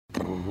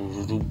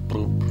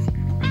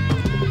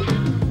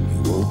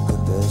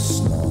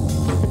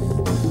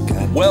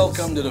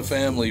Welcome to the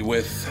family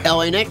with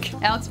L.A. Nick,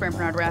 Alex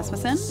Bernard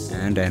Rasmussen,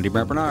 and Andy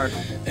Bernard.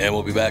 And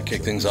we'll be back,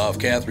 kick things off.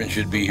 Catherine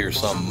should be here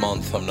some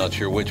month. I'm not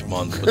sure which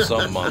month, but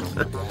some month.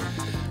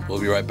 We'll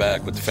be right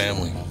back with the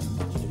family.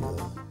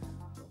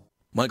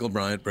 Michael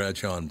Bryant,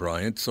 Bradshaw and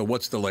Bryant. So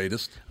what's the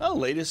latest? Well, the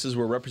latest is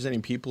we're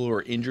representing people who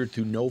are injured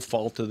through no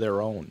fault of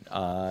their own.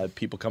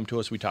 People come to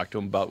us. We talk to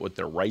them about what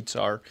their rights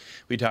are.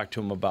 We talk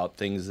to them about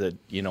things that,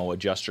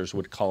 adjusters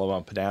would call them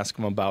up and ask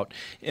them about.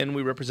 And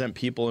we represent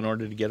people in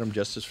order to get them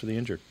justice for the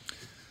injured.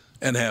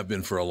 And have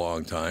been for a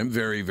long time.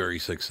 Very, very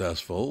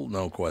successful,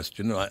 no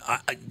question.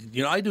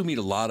 I do meet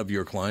a lot of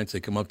your clients. They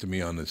come up to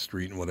me on the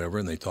street and whatever,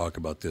 and they talk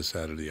about this,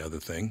 that, or the other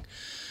thing.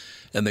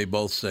 And they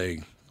both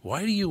say,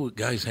 why do you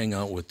guys hang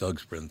out with Doug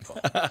Sprinthal?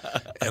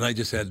 And I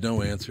just had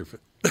no answer.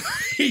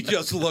 He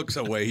just looks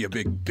away, you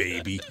big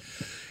baby.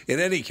 In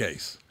any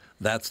case,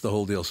 that's the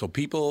whole deal. So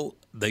people,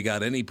 they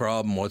got any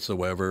problem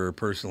whatsoever,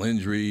 personal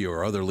injury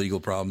or other legal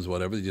problems,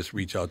 whatever, they just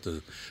reach out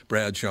to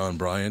Bradshaw and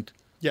Bryant.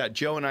 Yeah,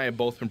 Joe and I have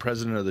both been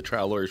president of the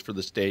trial lawyers for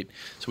the state,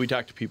 so we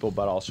talk to people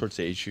about all sorts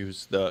of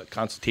issues. The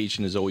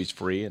consultation is always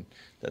free, and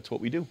that's what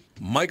we do.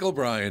 Michael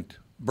Bryant,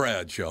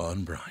 Bradshaw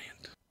and Bryant.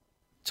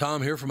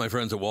 Tom here from my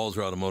friends at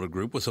Walser Automotive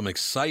Group with some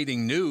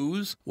exciting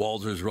news.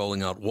 Walser is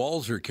rolling out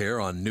Walser Care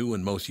on new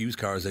and most used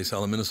cars they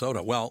sell in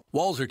Minnesota. Well,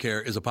 Walser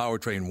Care is a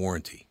powertrain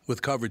warranty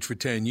with coverage for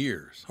 10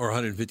 years or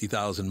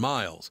 150,000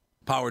 miles.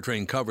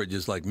 Powertrain coverage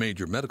is like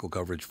major medical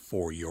coverage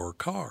for your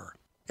car.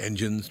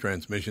 Engines,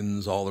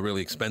 transmissions, all the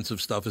really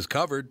expensive stuff is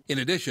covered. In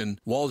addition,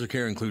 Walser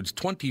Care includes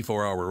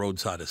 24-hour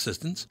roadside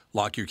assistance.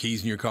 Lock your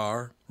keys in your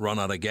car, run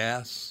out of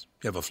gas,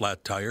 you have a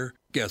flat tire.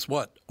 Guess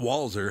what?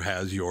 Walser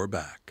has your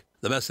back.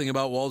 The best thing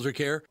about Walser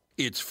Care,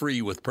 it's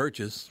free with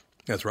purchase.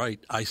 That's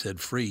right, I said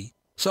free.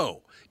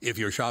 So, if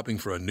you're shopping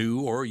for a new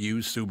or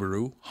used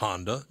Subaru,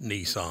 Honda,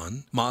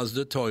 Nissan,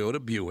 Mazda,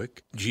 Toyota,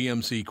 Buick,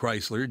 GMC,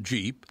 Chrysler,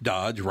 Jeep,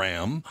 Dodge,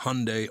 Ram,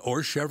 Hyundai,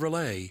 or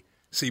Chevrolet,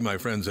 see my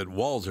friends at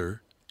Walser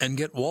and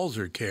get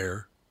Walser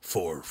Care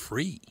for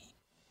free.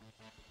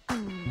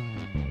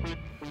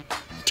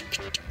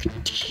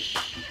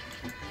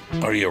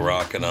 Are you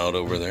rocking out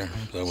over there?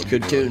 Is that what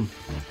good tune.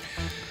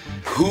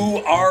 Who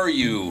are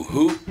you?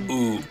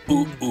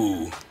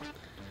 Ooh.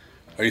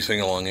 Are you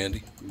singing along,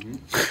 Andy?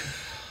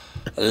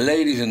 Mm-hmm.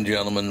 Ladies and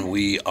gentlemen,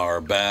 we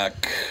are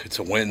back. It's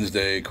a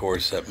Wednesday. Of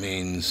course, that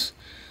means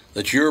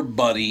that your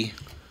buddy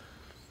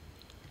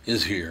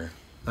is here.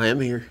 I am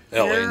here.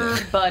 L.A.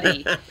 Nick.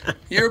 Buddy.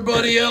 Your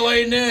buddy,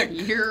 L.A. Nick.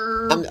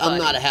 I'm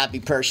not a happy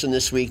person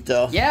this week,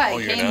 though. Yeah,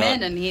 he came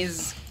in and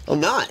he's... I'm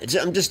not.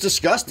 I'm just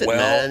disgusted,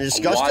 man. I'm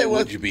disgusted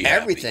with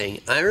everything.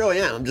 I really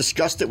am. I'm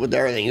disgusted with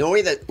everything.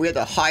 We had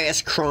the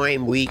highest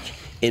crime week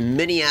in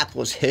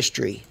Minneapolis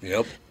history.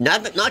 Yep.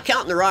 Not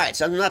counting the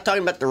riots. I'm not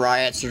talking about the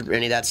riots or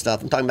any of that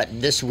stuff. I'm talking about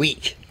this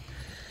week.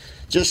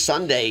 Just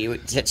Sunday, you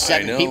had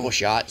 7 people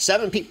shot.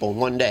 7 people in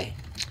one day.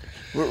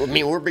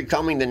 We're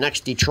becoming the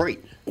next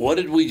Detroit. What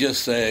did we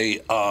just say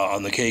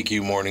on the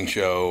KQ Morning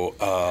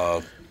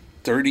Show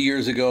 30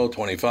 years ago,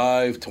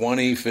 25,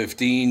 20,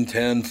 15,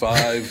 10,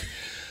 5?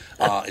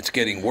 It's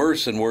getting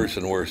worse and worse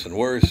and worse and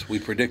worse. We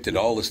predicted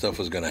all this stuff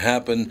was going to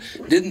happen.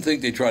 Didn't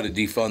think they'd try to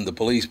defund the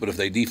police, but if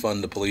they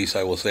defund the police,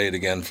 I will say it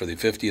again for the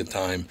 50th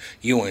time,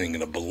 you ain't going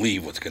to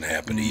believe what's going to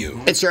happen to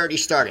you. It's already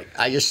started.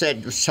 I was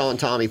telling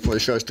Tommy before the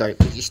show started,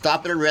 you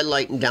stop at a red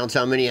light in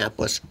downtown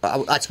Minneapolis.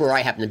 That's where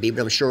I happen to be,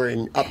 but I'm sure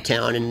in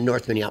uptown and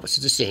North Minneapolis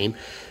it's the same.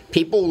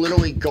 People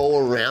literally go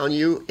around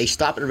you, they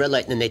stop at a red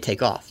light, and then they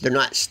take off. They're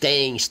not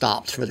staying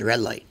stopped for the red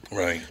light.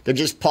 Right. They're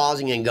just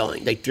pausing and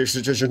going.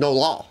 There's no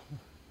law.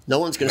 No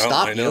one's going to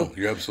stop you. I know.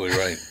 You're absolutely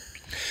right.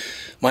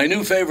 My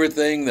new favorite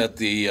thing that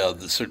the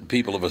certain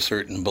people of a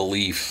certain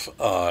belief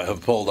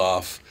have pulled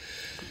off.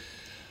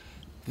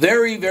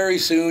 Very, very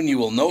soon, you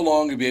will no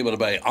longer be able to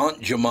buy Aunt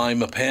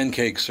Jemima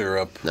pancake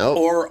syrup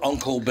or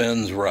Uncle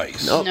Ben's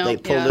rice. Nope, they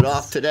pulled it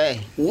off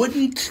today.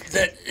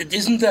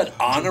 Isn't that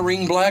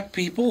honoring black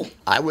people?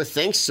 I would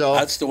think so.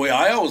 That's the way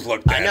I always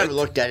looked at it. I never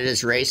looked at it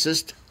as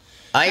racist.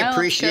 I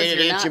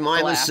appreciated Aunt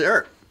Jemima's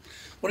syrup.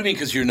 What do you mean,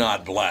 because you're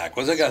not black?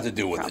 What's that got to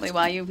do with Probably it?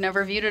 why you've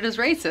never viewed it as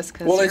racist.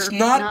 Well, it's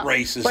not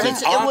racist.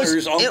 It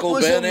honors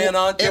Uncle Ben and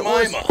Aunt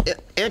Jemima.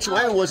 Aunt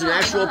Jemima was an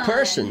actual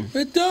person.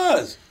 It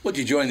does. Would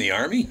you join the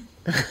Army?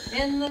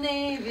 In the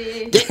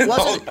Navy.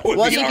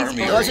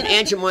 Wasn't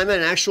Aunt Jemima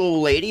an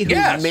actual lady who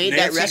made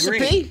that recipe?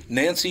 Green.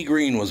 Nancy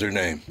Green was her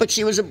name. But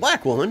she was a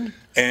black woman.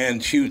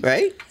 And she,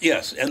 right?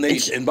 Yes,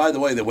 and by the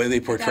way, the way they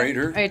portrayed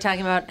her. Are you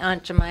talking about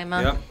Aunt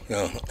Jemima?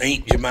 Yeah.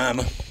 Aunt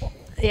Jemima.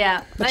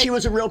 Yeah. But she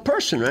was a real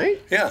person, right?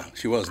 Yeah,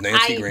 she was.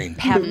 Nancy Green.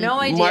 I have no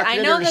idea. I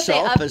know that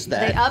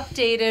they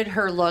updated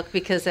her look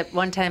because at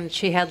one time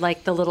she had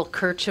like the little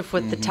kerchief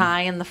with the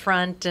tie in the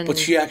front. But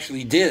she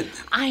actually did.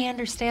 I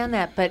understand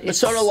that, but it's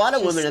so did a lot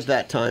of women at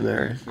that time,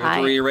 Aaron. You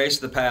have to erase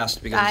the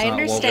past because it's I not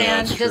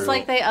understand. woven. Just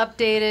like they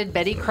updated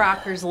Betty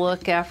Crocker's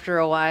look after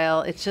a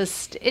while. It's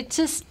just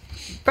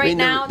right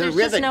now, there's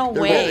just no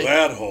way.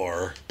 That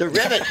whore. The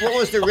rivet. What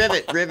was the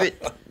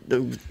rivet?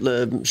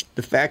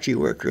 the factory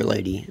worker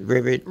lady,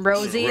 Rivet.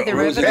 Rosie the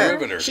Rosie Riveter.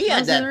 Riveter. She had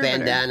Rosie that the Riveter.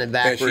 bandana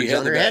backwards had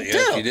on the her head yeah,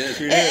 too. she did.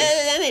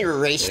 That ain't a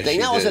race Yeah, thing.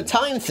 she That was a did.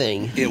 time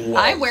thing. It was.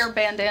 I wear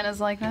bandanas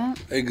like that.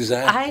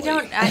 Exactly.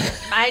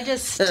 I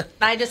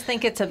just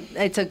think it's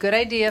a good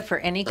idea for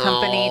any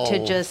company to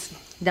Oh. just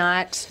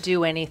not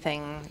do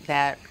anything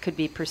that could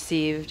be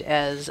perceived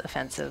as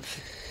offensive.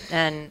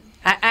 And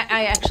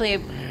I actually,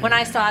 when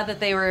I saw that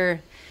they were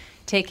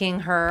taking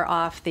her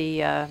off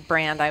the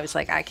brand, I was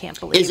like, I can't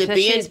believe that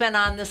she's been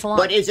on this long.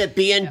 But is it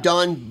being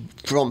done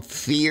from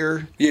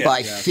fear? Yes. By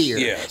Yes. fear.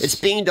 Yes. It's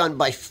being done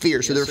by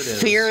fear. So Yes, they're it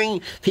is.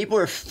 fearing. People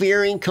are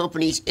fearing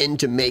companies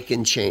into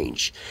making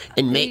change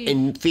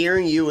and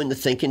fearing you into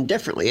thinking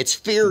differently. It's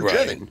fear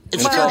driven. Right.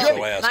 It's Well, fear also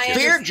driven. ask-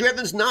 Fear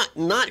driven's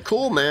not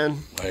cool, man.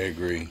 I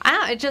agree.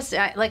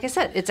 Like I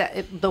said, it's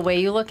the way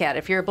you look at it.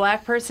 If you're a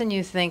black person,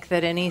 you think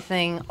that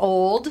anything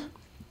old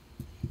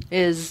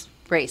is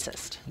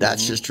racist.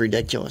 That's just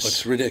ridiculous.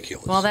 It's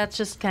ridiculous. Well, that's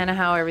just kind of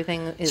how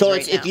everything is. So right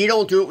it's, if now. you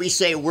don't do what we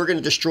say, we're going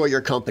to destroy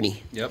your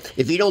company. Yep.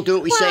 If you don't do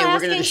what we say, we're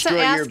going to destroy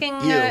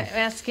you.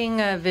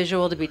 Asking a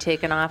visual to be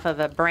taken off of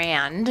a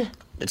brand.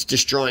 It's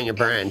destroying a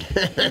brand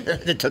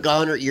that took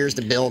 100 years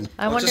to build.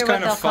 I Which wonder is what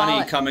kind they'll of call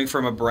funny it. coming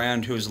from a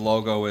brand whose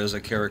logo is a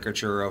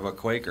caricature of a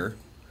Quaker.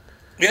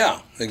 yeah,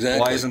 exactly.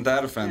 Why isn't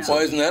that offensive?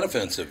 Why isn't that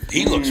offensive?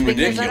 He looks Because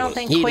ridiculous. I don't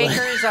think He-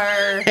 Quakers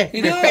are.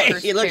 He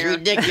does. He looks fair.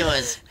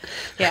 ridiculous.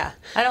 Yeah,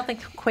 I don't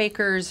think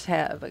Quakers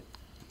have.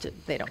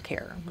 They don't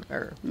care.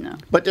 Or No.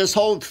 But this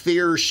whole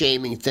fear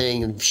shaming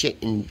thing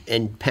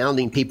and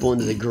pounding people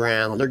into the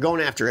ground, they're going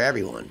after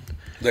everyone.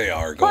 They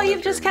are. well, Going you've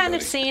after just kind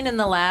of everybody. seen in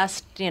the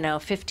last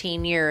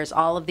 15 years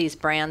all of these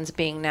brands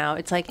being now.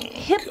 It's like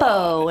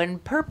Hippo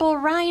and Purple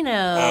Rhino.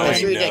 I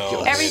It's know,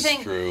 ridiculous. it's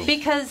Everything true.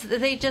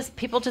 because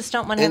people just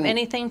don't want to have And-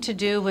 anything to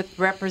do with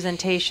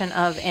representation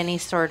of any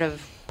sort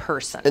of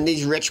person. And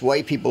these rich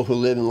white people who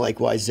live in like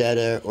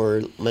Wayzata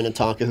or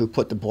Minnetonka who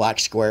put the black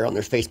square on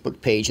their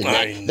Facebook page and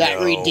I that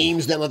know.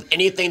 redeems them of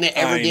anything they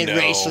ever I did know.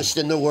 racist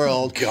in the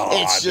world.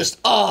 God. It's just,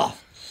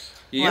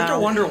 You have to Wow.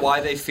 wonder why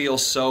they feel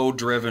so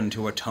driven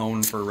to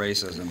atone for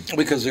racism.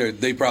 Because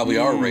they probably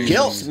are racist.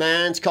 guilt,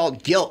 man. It's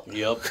called guilt.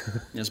 Yep.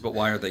 Yes, but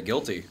why are they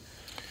guilty?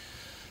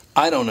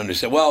 I don't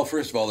understand. Well,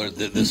 first of all,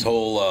 this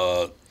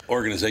whole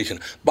organization.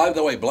 By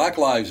the way, Black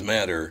Lives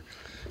Matter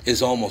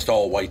is almost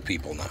all white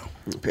people now.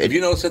 Have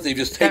you noticed that they've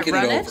just That taken it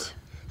run over? it?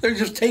 They're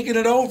just taking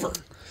it over.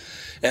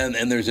 And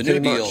there's a new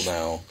Pretty deal much.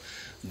 now.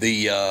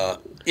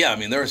 I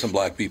mean, there are some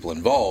black people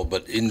involved,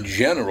 but in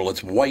general,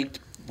 it's white.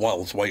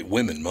 Well, it's white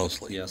women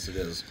mostly. Yes, it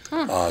is.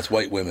 It's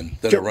white women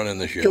that are running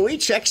the show. Can we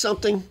check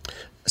something?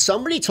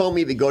 Somebody told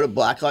me if you go to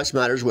Black Lives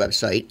Matter's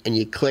website and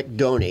you click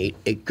donate,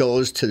 it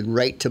goes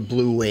right to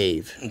Blue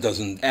Wave. It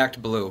doesn't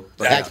Act Blue.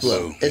 Act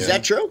Blue. Is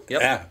that true?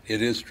 Yep. Yeah,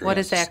 it is true. What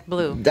is Act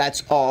Blue?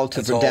 That's all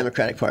That's for all.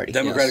 Democratic Party.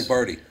 Democratic Yes.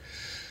 Party.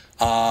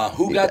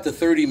 Who got the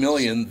 $30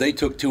 million? They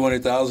took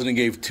 $200,000 and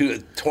gave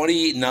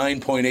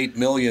 $29.8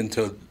 million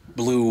to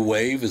Blue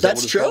Wave. Is That's that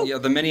what it's true? called? Yeah,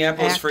 the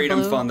Minneapolis Act Freedom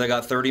Blue. Fund, they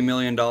got $30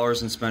 million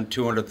and spent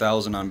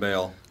 $200,000 on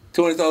bail.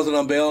 $200,000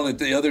 on bail, and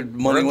the other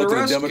money Where'd went the to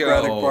the rest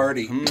Democratic go?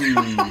 Party.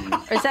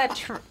 Is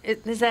that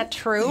is that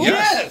true?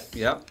 Yes.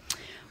 Yep.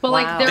 Well,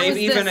 Wow. like there They've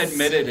was even this,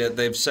 admitted it.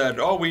 They've said,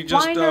 "Oh, we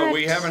just Why not?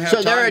 we haven't had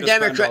So time they're a to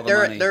spend all Democrat. the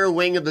money." They're a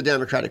wing of the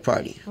Democratic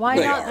Party. Why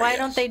They don't are, Why yes.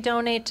 don't they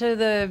donate to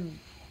the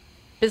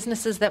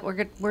businesses that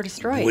were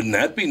destroyed? Wouldn't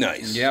that be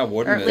nice? Yeah, or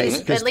wouldn't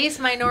at it? least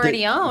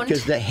minority owned.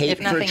 Because the hate if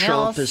for nothing Trump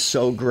else. is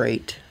so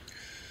great.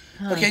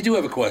 Okay, I do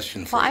have a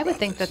question for Well, you. I would about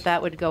think this.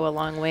 that would go a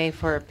long way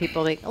for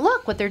people to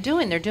look what they're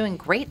doing. They're doing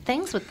great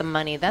things with the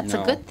money. That's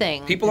No. a good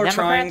thing. People are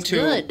trying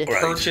Democrats to good.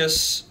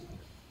 purchase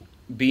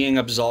being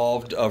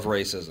absolved of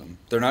racism.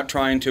 They're not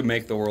trying to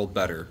make the world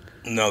better.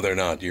 No, they're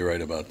not. You're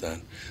right about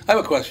that. I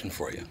have a question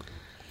for you.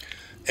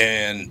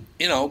 And,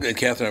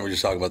 Catherine and I were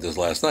just talking about this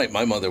last night.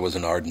 My mother was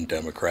an ardent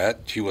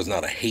Democrat. She was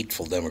not a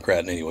hateful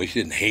Democrat in any way.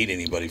 She didn't hate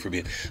anybody for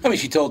being... I mean,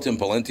 she told Tim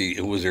Pawlenty,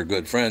 who was her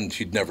good friend,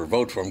 she'd never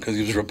vote for him because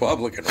he was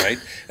Republican, right?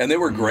 And they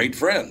were great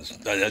friends.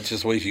 That's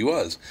just the way she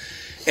was.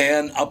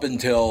 And up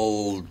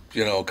until,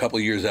 a couple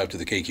of years after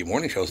the KQ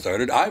Morning Show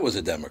started, I was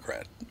a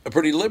Democrat, a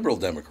pretty liberal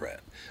Democrat.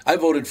 I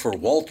voted for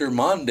Walter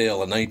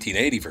Mondale in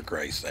 1980, for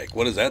Christ's sake.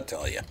 What does that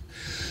tell you?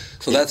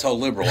 So that's how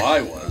liberal I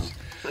was.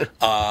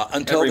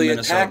 Until Every they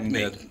attacked Minnesotan me.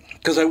 did.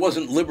 Because I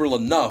wasn't liberal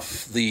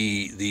enough,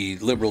 the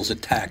liberals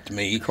attacked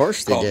me. Of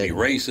course they called did. me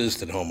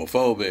racist and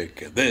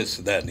homophobic, and this,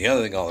 and that, and the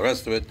other thing, all the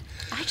rest of it.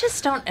 I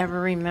just don't ever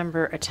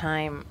remember a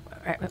time.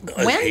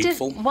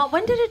 hateful?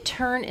 When did it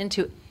turn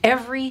into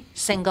every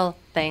single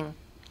thing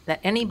that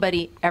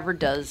anybody ever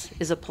does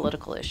is a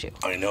political issue?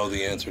 I know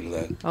the answer to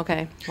that.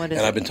 Okay, what is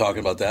And it? I've been talking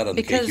about that on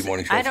the because KQ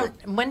Morning Show I for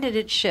don't. When did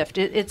it shift?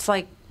 It's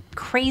like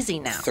crazy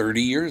now.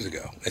 30 years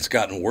ago. It's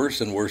gotten worse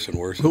and worse and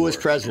worse. Who and was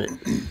worse.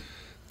 president?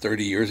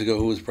 30 years ago,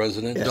 who was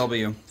president?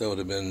 W. That would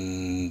have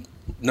been...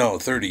 No,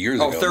 30 years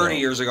Oh, ago. 30 no.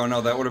 years ago.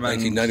 No, that would have been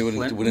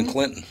 1990 when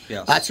Clinton.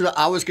 Yes. That's what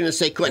I was going to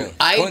say, Clinton.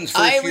 Yeah. Clinton's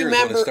first I year is when it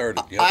remember.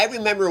 started, yep. I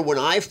remember when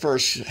I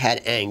first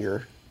had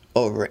anger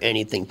over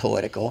anything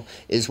political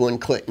is when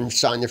Clinton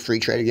signed the free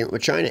trade agreement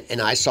with China,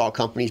 and I saw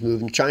companies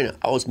moving to China.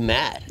 I was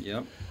mad.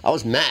 Yep. I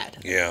was mad.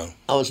 Yeah.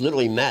 I was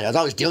literally mad. As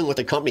I was dealing with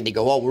a company, they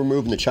go, "Oh, we're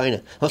moving to China."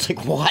 I was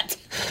like, "What?"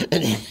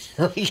 And then,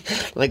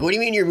 like, "What do you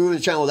mean you're moving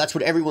to China?" Well, that's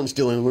what everyone's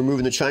doing. We're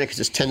moving to China because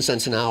it's 10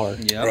 cents an hour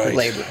Yeah. for Right.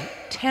 labor.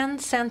 10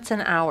 cents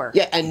an hour.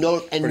 Yeah, and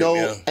no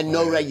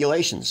Yeah.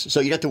 regulations. So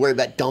you don't have to worry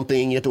about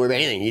dumping. You don't have to worry about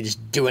anything. You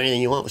just do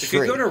anything you want. It's If free.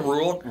 you go to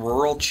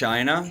rural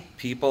China,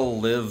 people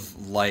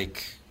live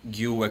like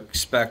you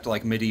expect,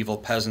 like medieval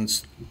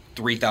peasants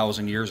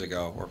 3,000 years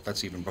ago, or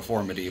that's even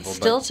before medieval.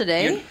 Still but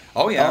today?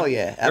 Oh yeah. Oh,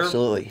 yeah,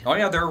 absolutely.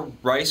 They're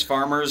rice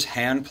farmers,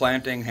 hand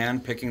planting,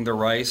 hand picking the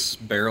rice,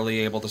 barely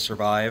able to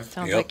survive.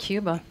 Sounds Yep. like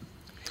Cuba.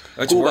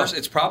 It's Cuba. worse.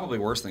 It's probably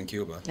worse than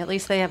Cuba. At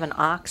least they have an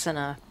ox and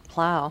a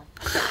plow.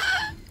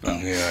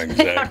 Yeah,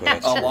 exactly.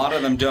 A lot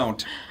of them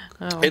don't.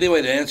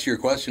 Anyway, to answer your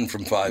question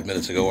from 5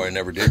 minutes ago, where I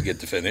never did get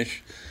to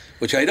finish,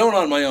 which I don't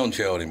on my own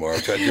show anymore,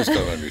 which I just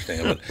don't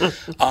understand. But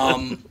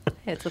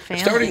It's a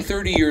family. starting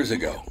 30 years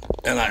ago,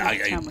 and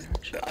I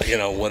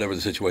whatever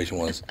the situation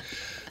was,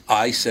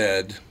 I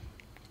said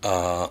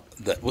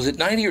that was it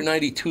 90 or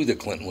 92 that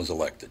Clinton was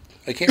elected?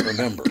 I can't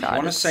remember. I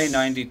want to say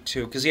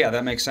 92, because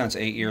that makes sense.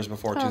 8 years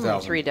before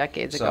 2000. 3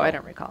 decades ago. So- I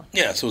don't recall.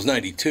 Yeah, so it was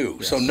 92.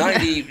 So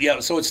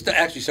 90, so it's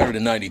actually started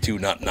in 92,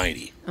 not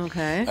 90.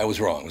 Okay. I was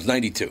wrong. It was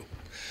 92.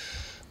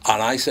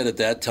 And I said at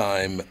that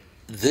time,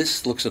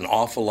 this looks an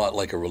awful lot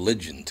like a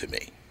religion to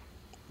me.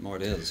 Oh,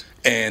 it is.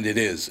 And it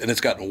is. And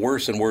it's gotten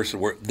worse and worse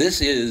and worse. This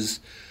is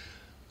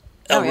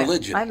a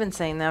religion. I've been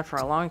saying that for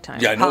a long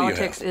time. Yeah, I know you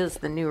Politics have. is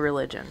the new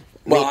religion.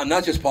 Well,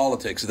 not just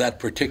politics, that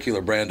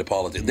particular brand of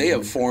politics. They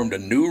have formed a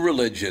new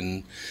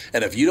religion,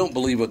 and if you don't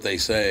believe what they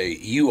say,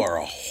 you are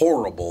a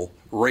horrible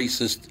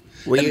racist.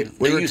 We And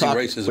they're were, using talk-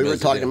 racism we were as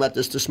a talking deal. about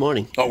this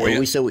morning. Oh, were And you?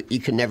 we said you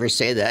can never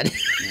say that.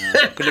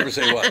 Could never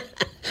say what.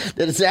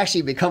 That it's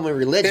actually become a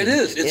religion. It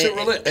is. It's a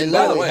religion. It And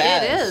by the literally way-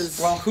 has. It is.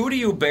 Well, who do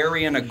you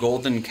bury in a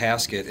golden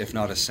casket if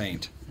not a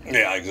saint?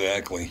 Yeah,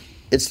 exactly.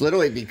 It's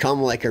literally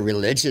become like a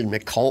religion, a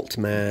cult,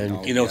 man.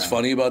 Oh. You know what's Yeah.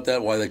 funny about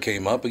that, why that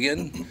came up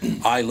again?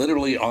 I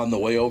literally, on the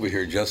way over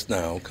here just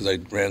now, because I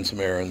ran some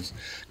errands,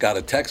 got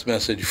a text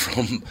message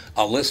from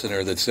a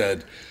listener that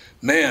said,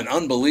 "Man,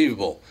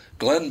 unbelievable.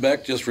 Glenn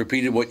Beck just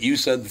repeated what you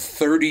said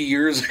 30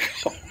 years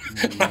ago."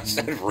 And I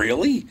said,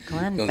 "Really?"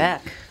 Glenn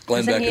Beck.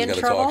 Glenn Isn't Beck he has in got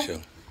a trouble? talk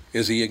show.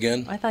 Is he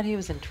again? I thought he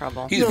was in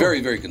trouble. He's a very,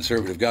 very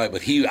conservative guy,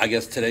 but I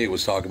guess today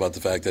was talking about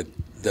the fact that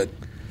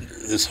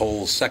this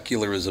whole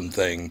secularism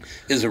thing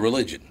is a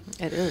religion.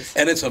 It is.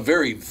 And it's a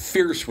very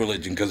fierce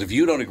religion, because if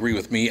you don't agree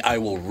with me, I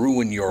will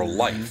ruin your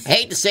life. I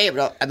hate to say it,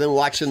 but I've been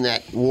watching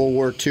that World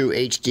War II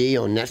HD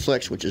on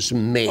Netflix, which is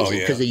amazing Oh, yeah.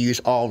 because they use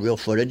all real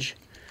footage.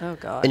 Oh,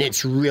 God. And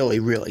it's really,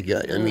 really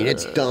good. I mean,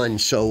 it's done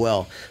so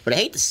well. But I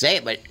hate to say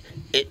it, but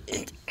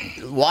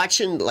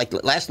watching, like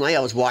last night I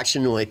was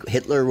watching like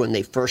Hitler when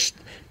they first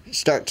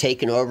start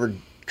taking over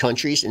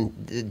countries, and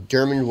the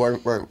Germans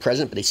weren't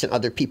present, but they sent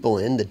other people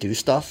in to do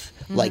stuff,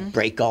 like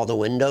break all the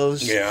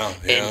windows. Yeah,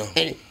 yeah.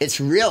 And it's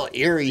real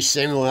eerie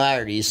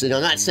similarities. And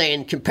I'm not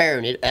saying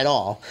comparing it at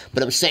all,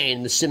 but I'm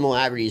saying the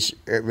similarities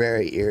are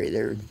very eerie.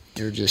 They're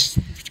just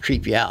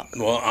creep you out.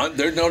 Well,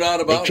 there's no doubt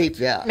They about creep it.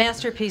 you out.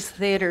 Masterpiece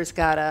Theater's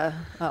got a...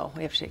 Oh,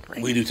 we have to take a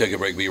break. We do take a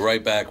break. Be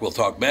right back. We'll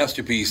talk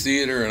Masterpiece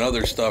Theater and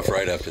other stuff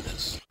right after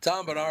this.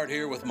 Tom Bernard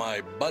here with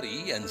my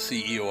buddy and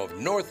CEO of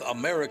North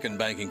American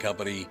Banking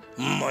Company,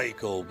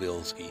 Michael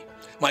Bilski.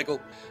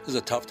 Michael, this is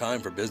a tough time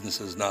for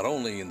businesses, not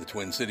only in the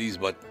Twin Cities,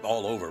 but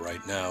all over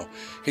right now.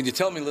 Can you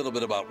tell me a little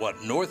bit about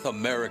what North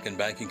American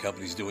Banking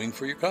Company is doing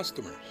for your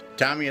customers?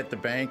 Tommy at the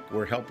bank,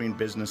 we're helping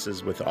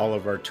businesses with all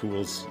of our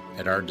tools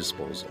at our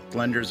disposal.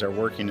 Lenders are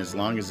working as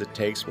long as it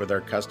takes with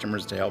our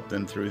customers to help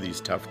them through these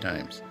tough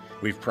times.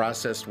 We've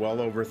processed well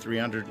over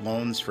 300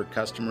 loans for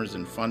customers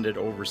and funded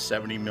over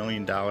 $70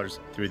 million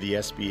through the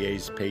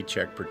SBA's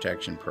Paycheck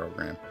Protection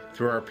Program.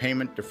 Through our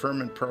payment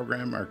deferment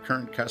program, our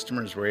current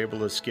customers were able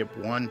to skip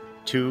 1,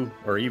 2,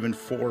 or even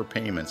 4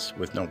 payments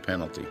with no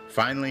penalty.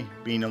 Finally,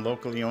 being a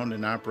locally owned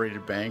and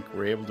operated bank,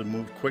 we're able to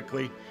move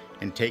quickly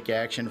and take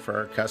action for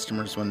our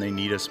customers when they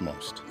need us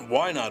most.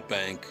 Why not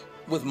bank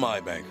with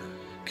my banker?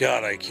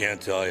 God, I can't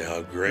tell you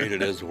how great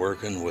it is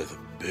working with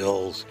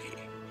Bilski.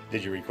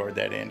 Did you record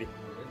that, Andy?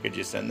 Could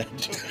you send that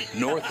to me?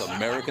 North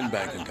American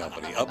Banking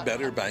Company, a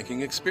better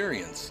banking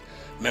experience.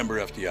 Member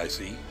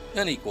FDIC,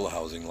 an equal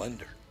housing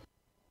lender.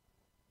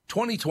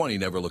 2020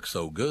 never looked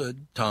so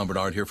good. Tom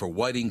Bernard here for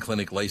Whiting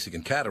Clinic LASIK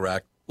and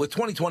Cataract. With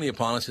 2020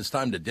 upon us, it's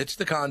time to ditch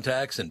the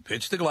contacts and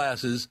pitch the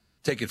glasses.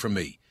 Take it from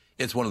me.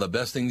 It's one of the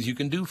best things you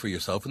can do for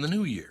yourself in the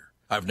new year.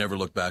 I've never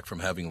looked back from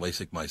having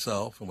LASIK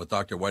myself, and with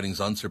Dr.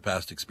 Whiting's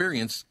unsurpassed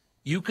experience,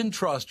 you can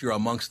trust you're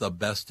amongst the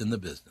best in the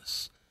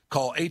business.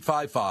 Call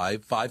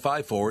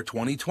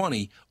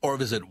 855-554-2020 or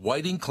visit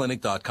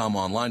whitingclinic.com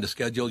online to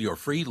schedule your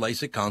free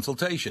LASIK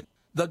consultation.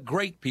 The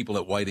great people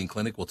at Whiting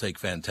Clinic will take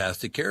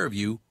fantastic care of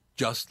you,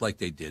 just like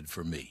they did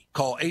for me.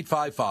 Call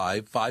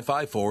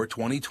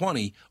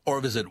 855-554-2020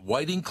 or visit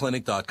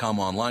whitingclinic.com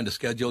online to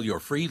schedule your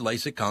free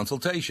LASIK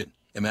consultation.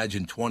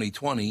 Imagine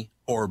 2020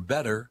 or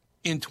better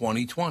in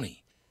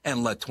 2020.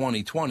 And let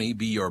 2020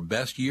 be your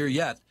best year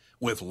yet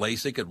with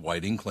LASIK at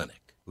Whiting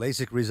Clinic.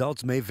 LASIK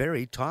results may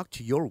vary. Talk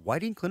to your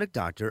Whiting Clinic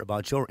doctor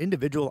about your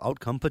individual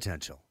outcome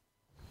potential.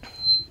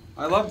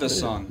 I love this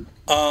song.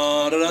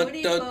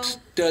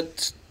 Skip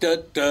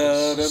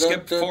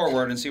Skip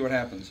forward and see what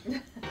happens.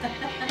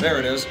 There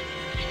it is.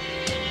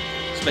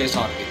 Space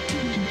hockey.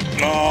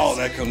 Oh,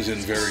 that comes in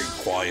very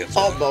quiet.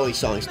 All Bowie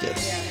songs did.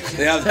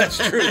 Yeah, that's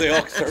true. They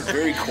all start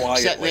very quietly.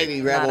 Except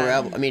maybe Rebel.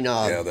 I mean,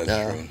 Yeah, that's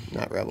true.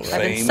 not Rebel.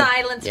 I've been Fame.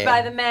 silenced Yeah.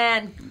 by the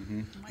man.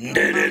 Yeah,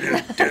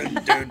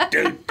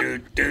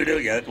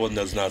 that one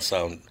does not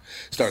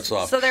starts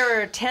off. So there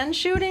were 10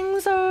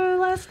 shootings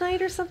last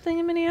night or something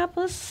in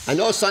Minneapolis? I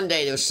know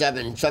Sunday there was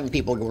seven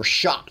people were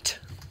shot,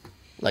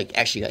 like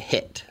actually got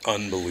hit.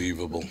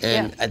 Unbelievable.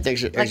 And Yeah. I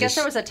think I guess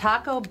there was a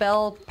Taco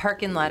Bell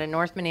parking lot in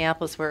North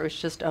Minneapolis where it was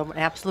just an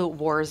absolute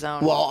war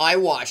zone. Well, I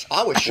was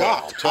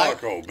shocked.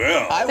 Taco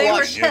Bell. I They were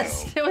watched.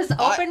 just, it was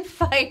open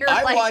fire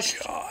I like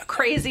watched-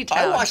 crazy I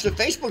town. watched a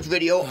Facebook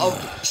video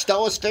of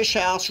Stella's Fish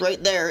House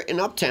right there in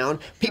Uptown.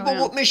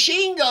 People with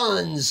machine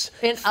guns,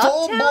 In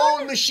full-blown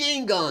Uptown?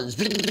 machine guns,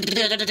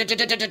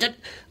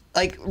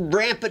 like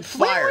rampant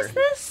fire. When was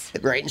this?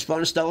 Right in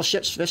front of Stella's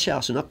Fish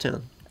House in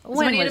Uptown.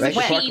 When he had was his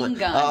Right in the it? machine parking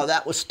lot. gun.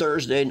 That was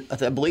Thursday.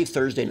 I believe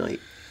Thursday night.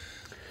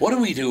 What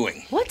are we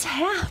doing? What's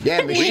happening?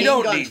 Yeah, machine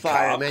don't gun need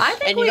fire, cops. man. I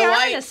think and we you know are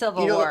why? in a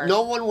civil you know, war.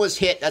 No one was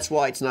hit. That's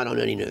why it's not on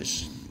any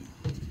news.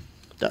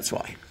 That's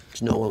why.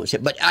 'Cause no one was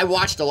hit. But I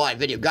watched the live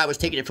video. Guy was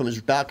taking it from his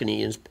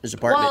balcony in his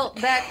apartment. Well,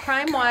 that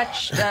Crime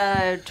Watch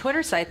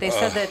Twitter site, they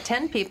said that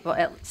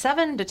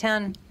 7 to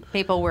 10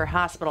 people were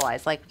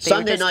hospitalized. Like they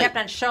Sunday just night. kept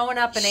on showing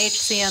up in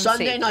HCMC.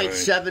 Sunday night, Right.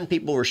 7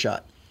 people were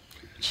shot.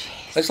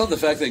 I just love the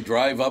fact they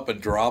drive up and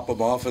drop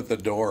them off at the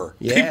door.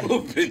 Yeah.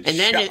 People have been and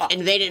then shot.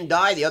 and they didn't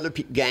die. The other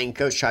gang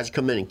coach tries to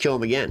come in and kill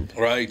them again.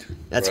 Right.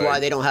 That's right. why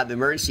they don't have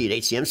emergency at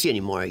HCMC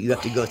anymore. You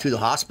have to go through the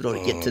hospital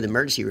to get to the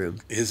emergency room.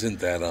 Isn't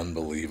that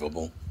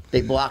unbelievable? They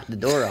blocked the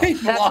door off.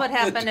 That's Block what the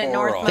happened at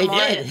door North off. They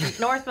Memorial. did.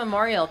 North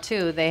Memorial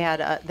too. They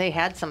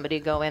had somebody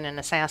go in and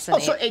assassinate.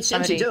 Oh, so HCMC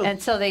somebody, too.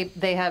 and so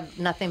they have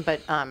nothing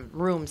but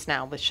rooms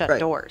now with shut Right.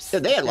 doors. Yeah,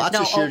 they had There's lots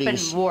no of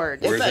shootings. Open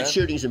wards. They've Where's had that?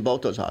 shootings in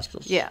both those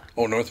hospitals. Yeah.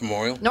 Oh, North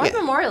Memorial? North Yeah.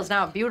 Memorial is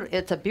now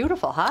it's a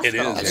beautiful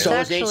hospital. is, And yeah. so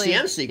is actually-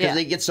 HCMC because yeah.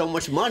 they get so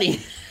much money.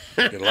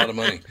 Get a lot of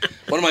money.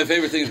 One of my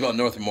favorite things about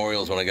North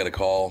Memorial is when I got a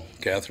call,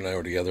 Catherine and I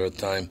were together at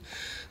the time,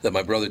 that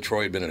my brother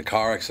Troy had been in a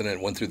car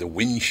accident, went through the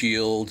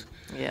windshield,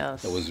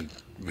 Yes. that was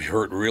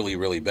hurt really,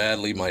 really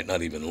badly, might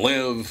not even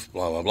live,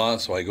 blah, blah, blah.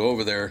 So I go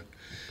over there,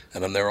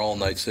 and I'm there all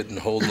night sitting,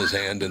 holding his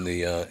hand in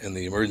the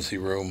emergency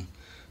room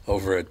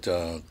over at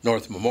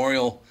North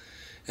Memorial.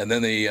 And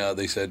then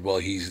they said, well,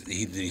 he's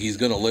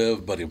going to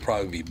live, but he'll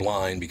probably be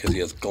blind because he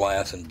has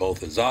glass in both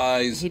his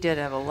eyes. He did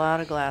have a lot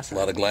of glass. A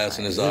lot of glass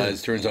in his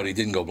eyes. Turns out he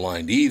didn't go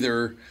blind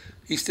either.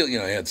 He still,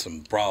 had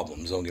some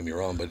problems, don't get me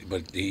wrong,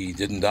 but he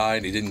didn't die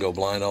and he didn't go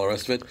blind, all the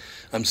rest of it.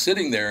 I'm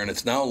sitting there and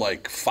it's now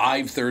like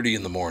 5:30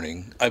 in the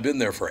morning. I've been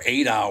there for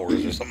 8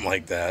 hours or something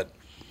like that.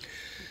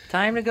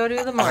 Time to go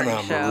do the morning And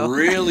I'm show.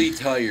 really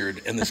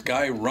tired, and this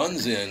guy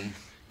runs in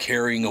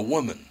carrying a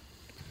woman.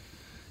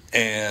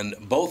 And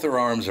both her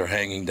arms are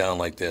hanging down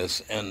like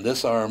this, and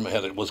this arm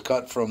was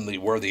cut from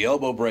where the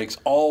elbow breaks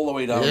all the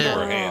way down to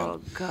her hand.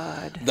 Oh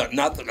God.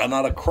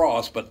 Not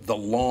across, but the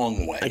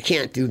long way. I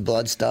can't do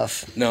blood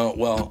stuff. No,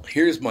 well,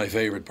 here's my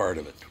favorite part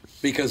of it.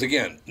 Because,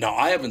 again, now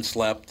I haven't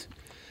slept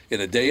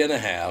in a day and a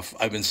half.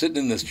 I've been sitting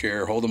in this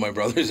chair holding my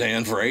brother's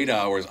hand for 8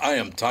 hours. I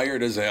am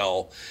tired as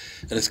hell.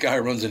 And this guy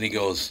runs in, he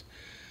goes,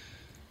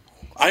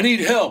 I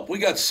need help. We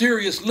got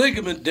serious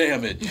ligament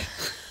damage.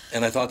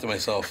 And I thought to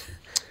myself,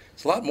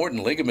 it's a lot more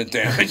than ligament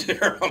damage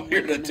there, I'm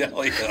here to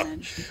tell you.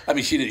 I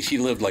mean, she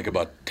lived like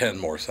about 10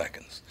 more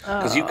seconds.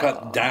 Because you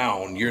cut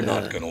down, you're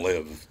not going to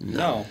live.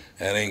 No.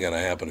 That ain't going to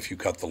happen if you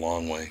cut the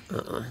long way.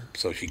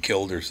 So she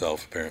killed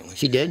herself, apparently.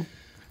 She did?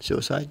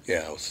 Suicide?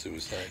 Yeah, it was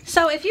suicide.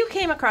 So if you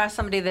came across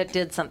somebody that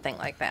did something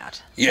like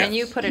that, Yes. and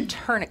you put a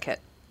tourniquet,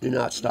 You're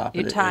not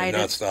stopping you it. tied You're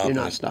not it, stopping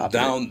You're not it.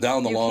 stopping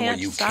down the You long way.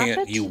 can't You stop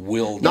can't. it? You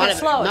will Not not. if-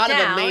 slow it not if a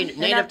down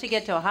main- enough to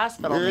get to a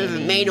hospital.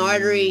 Maybe. Main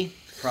artery,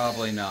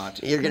 Probably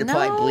not. you're going to No.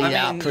 probably bleed I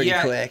out mean, pretty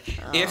yeah, quick.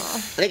 If I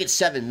think it's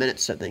 7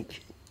 minutes, I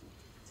think.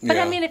 But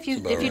Yeah, I mean, if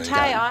you that's about right.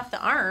 tie off the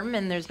arm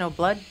and there's no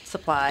blood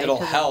supply, it'll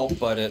to the- help,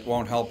 but it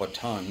won't help a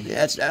ton.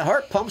 Yeah,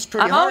 heart pumps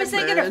pretty I'm hard. always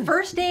thinking man. of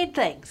first aid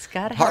things.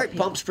 Gotta help Heart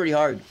people. pumps pretty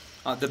hard.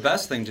 The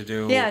best thing to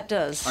do. Yeah, it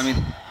does. I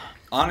mean,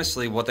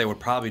 honestly, what they would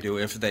probably do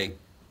if they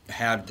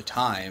had the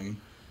time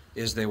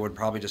is they would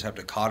probably just have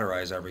to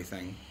cauterize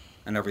everything,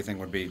 and everything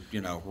would be,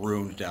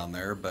 ruined down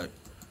there. But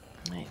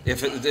Right.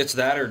 if it's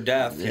that or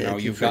death, Yeah, it'd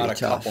be you've got a pretty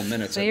tough. couple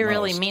minutes. So at you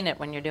really most. mean it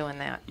when you're doing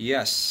that.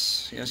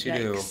 Yes, you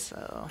do. Yikes,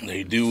 so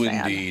They do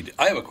sad. indeed.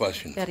 I have a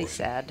question. Very for you.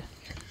 sad.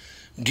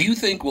 Do you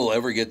think we'll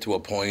ever get to a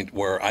point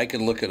where I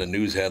can look at a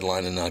news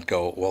headline and not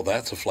go, "Well,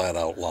 that's a flat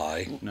out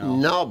lie"?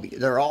 No,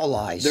 they're all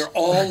lies. They're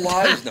all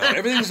lies now.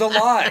 Everything's a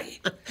lie.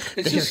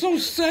 It's just so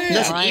sad.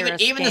 Listen, Liar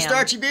even the scam.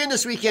 Star Tribune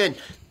this weekend,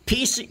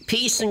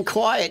 peace and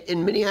quiet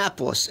in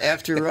Minneapolis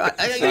after. Are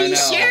I you know.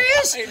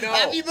 serious? I know.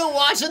 Have you been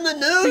watching the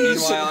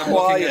news? Meanwhile, I'm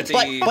looking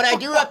at But I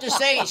do have to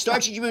say, Star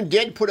Tribune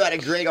did put out a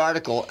great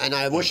article, and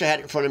I wish I had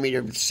it in front of me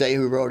to say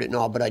who wrote it and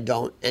all, but I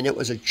don't. And it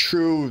was a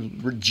true,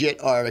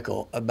 legit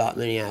article about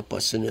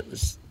Minneapolis, and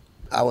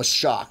I was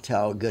shocked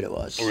how good it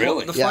was.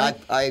 Really? The Yeah,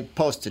 funny- I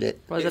posted it.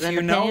 Was if it an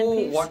you know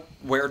opinion piece?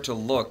 where to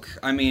look,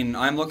 I mean,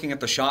 I'm looking at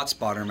the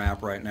ShotSpotter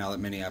map right now that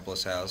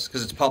Minneapolis has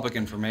because it's public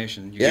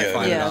information. You Yeah. can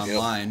find Yeah. it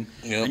online,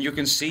 Yep. and you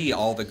can see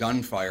all the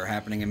gunfire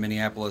happening in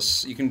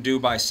Minneapolis. You can do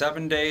by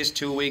 7 days,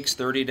 2 weeks,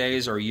 30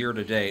 days, or year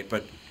to date.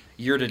 But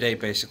year to date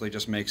basically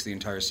just makes the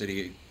entire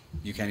city.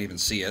 You can't even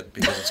see it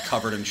because it's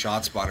covered in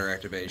ShotSpotter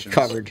activations.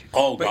 Covered.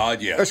 Oh,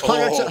 God, yeah. There's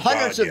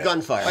hundreds of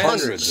gunfire. Well,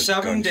 Hundreds. of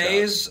 7 gunshots.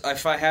 days,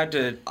 if I had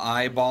to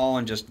eyeball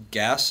and just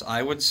guess,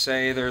 I would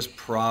say there's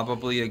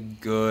probably a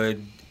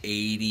good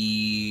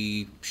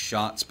 80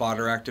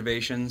 ShotSpotter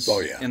activations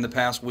in the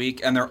past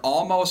week, and they're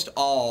almost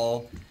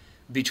all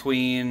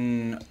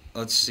between,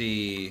 let's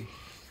see,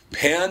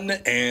 Penn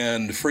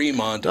and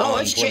Fremont. No,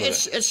 on it's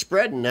Plymouth. it's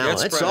spreading now.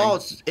 It's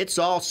It's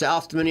all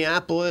South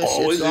Minneapolis.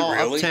 Oh, it's is it all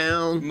really?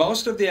 uptown.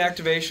 most of the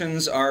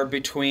activations are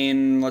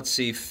between, let's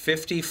see,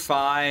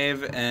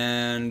 55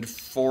 and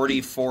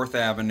 44th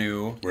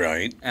Avenue,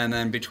 Right. and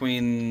then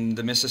between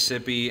the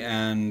Mississippi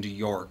and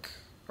York,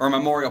 or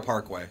Memorial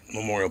Parkway.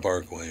 Memorial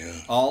Parkway, yeah.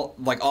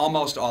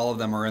 Almost all of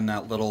them are in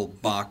that little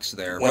box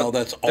there. Well, But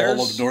that's all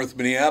there's- of North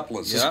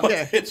Minneapolis. Yeah.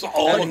 Yeah. It's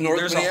all of North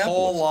There's Minneapolis. a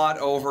whole lot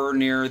over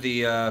near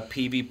the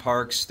PB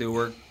Park,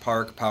 Stewart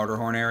Park,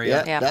 Powderhorn area.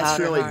 Yeah, Yeah, that's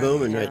really Powderhorn,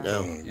 booming yeah. right now.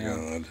 Oh,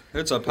 Yeah. God.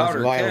 It's a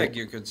powder violent. keg,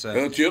 you could say.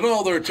 Don't you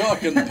know they're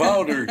talking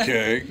powder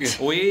keg?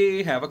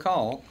 We have a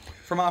call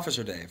from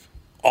Officer Dave.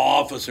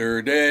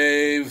 Officer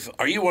Dave,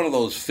 are you one of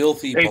those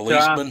filthy Hey,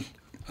 policemen?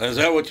 Is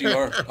that what you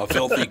are? A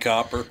filthy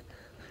copper?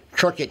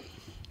 Crooked.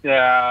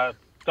 Yeah,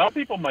 some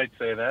people might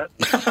say that.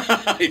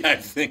 I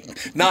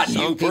think not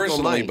Some you people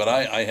personally, might. but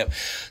I have.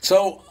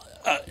 So,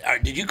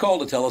 did you call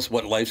to tell us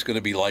what life's going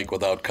to be like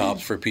without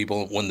cops for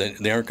people when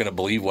they aren't going to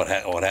believe what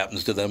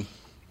happens to them?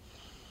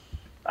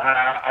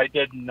 I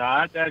did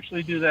not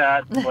actually do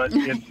that, but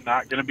it's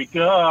not going to be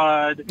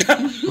good.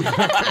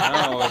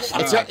 No, it's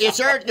not.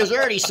 There's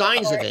already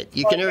signs of it.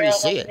 You can already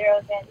see it.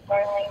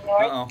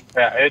 Uh-oh.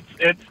 Yeah,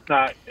 it's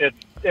not.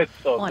 It's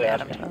so One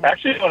sad. Adam.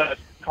 Actually, what I was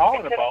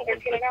calling about was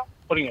like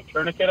putting a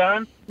tourniquet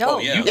on. Oh,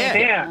 yeah. You Yeah.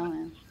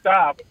 can't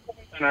stop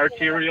an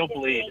arterial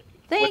bleed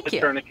Thank with the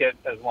you. tourniquet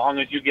as long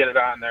as you get it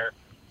on there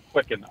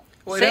quick enough.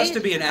 Well, it has to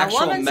be an actual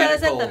A woman medical.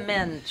 says it, the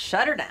men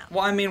shut her down.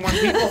 Well, I mean, when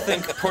people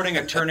think putting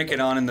a tourniquet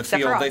on in the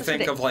Except for field, they Officer think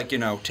Dave. of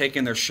like,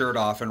 taking their shirt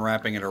off and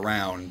wrapping it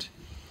around.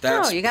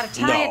 That's No, you got to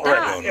tie it No,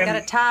 down. right. You got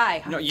to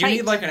tie. no, you tight.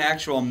 need like an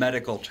actual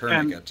medical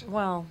tourniquet.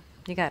 Well,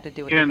 you got to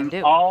do what you can In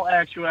do. all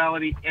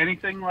actuality,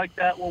 anything like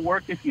that will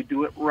work if you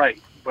do it right,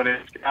 but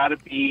it's got to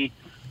be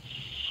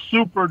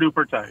super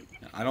duper tight.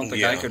 I don't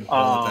think Yeah. I could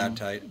pull it that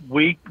tight.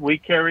 We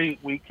carry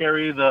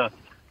the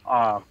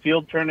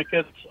field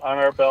tourniquets on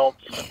our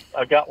belts.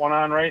 I got one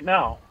on right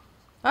now.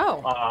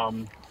 Oh,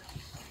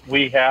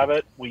 We have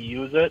it. We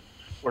use it.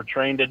 We're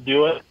trained to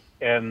do it,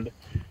 and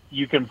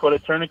you can put a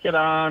tourniquet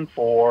on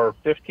for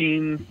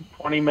 15,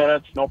 20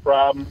 minutes, no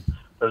problem.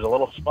 There's a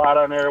little spot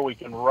on there. We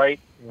can write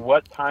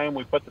what time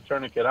we put the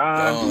tourniquet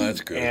on. Oh,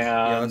 that's good. And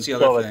Yeah, that's the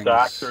so other the thing.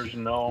 doctors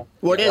know.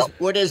 What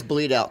Yep. is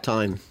bleed out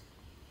time?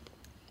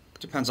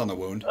 Depends on the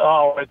wound.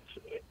 Oh, it's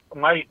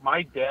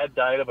my dad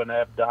died of an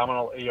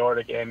abdominal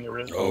aortic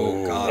aneurysm.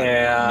 Oh God,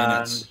 and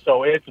minutes.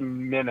 so it's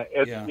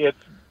It's Yeah.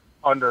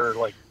 under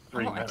like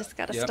 3 oh, I minutes. just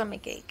got a Yep.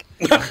 stomach ache.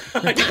 I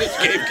just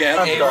gave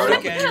Kathy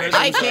Aortic sorry. aneurysms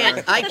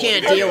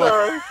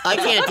I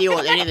can't deal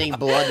with anything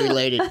blood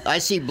related. I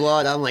see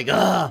blood, I'm like,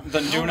 ugh.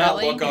 Then do not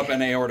really? look up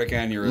an aortic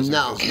aneurysm.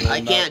 No, 'cause you will I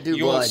can't do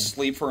You will blood.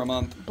 sleep for a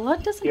month.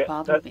 Blood doesn't Yeah,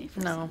 bother that- me.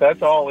 No.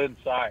 That's all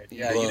inside.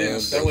 Yeah, Blood you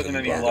didn't. There wasn't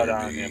any doesn't blood bother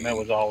on me. him. That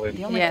was all The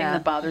in. only thing Yeah.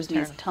 that bothers me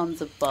is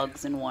tons of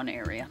bugs in one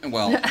area.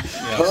 Well, yes.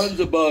 Tons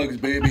of bugs,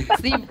 baby.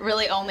 It's the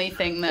really only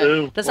thing that.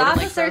 Ooh. Does What am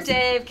I Officer crossing?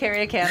 Dave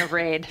carry a can of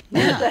Raid to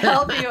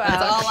help you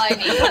That's all out? I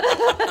need.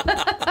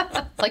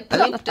 Like poop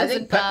I doesn't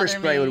think pepper bother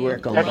spray me. would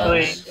work on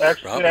Actually, bugs.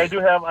 Probably. I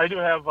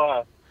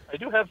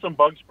do have some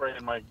bug spray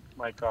in my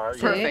car.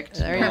 See? Perfect.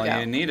 There you Well, go.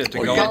 you need it to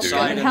Well, go you do. outside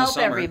Come in and the help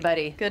summer.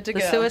 everybody. Good to the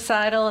go.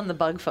 suicidal and the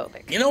bug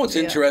phobic. You know what's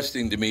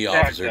interesting to me,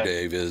 Officer yeah.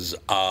 Dave, is in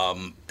the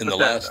What's that,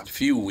 last though?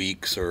 few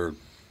weeks or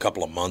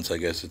couple of months, I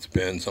guess it's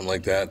been, something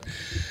like that,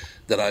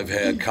 that I've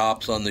had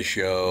cops on the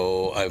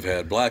show, I've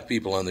had black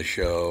people on the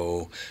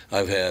show,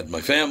 I've had my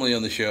family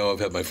on the show,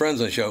 I've had my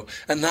friends on the show,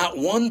 and not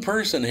one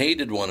person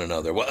hated one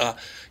another. Well,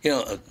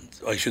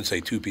 I should say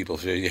two people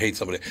if you hate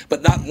somebody,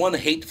 but not one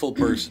hateful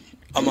person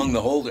among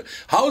the whole.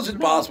 How is it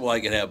possible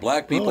I can have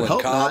black people Well, I and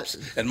hope not. cops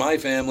and my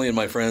family and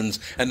my friends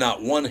and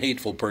not one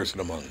hateful person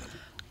among them?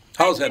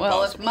 How is that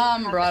Well, if possible?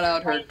 Mom brought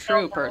out her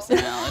true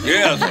personality.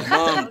 Yes,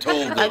 Mom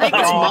told I me.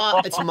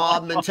 think it's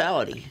mob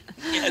mentality.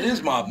 Yeah, it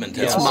is mob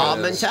mentality. It's mob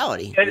it is.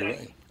 mentality.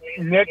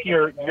 And, Nick,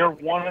 you're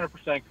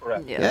 100%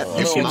 correct. Yeah. Yeah, Oh,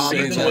 it's don't mob say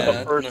Even with a mentality.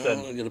 that. person. No,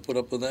 I'm going to put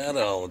up with that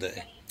all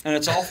day. And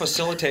it's all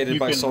facilitated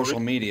by social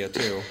media,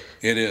 too.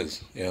 It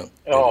is, yeah.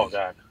 Oh,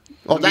 God.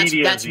 Well, The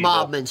media that's is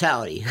mob evil.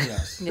 mentality.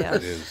 Yes. Yeah.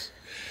 It is.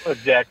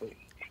 Exactly.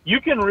 You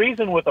can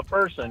reason with a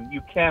person.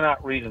 You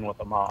cannot reason with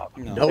a mob.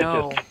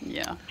 No.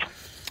 Yeah.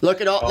 Look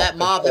at all that it's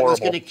mob that was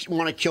horrible. going to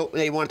want to kill.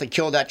 They wanted to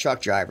kill that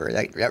truck driver,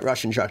 that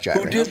Russian truck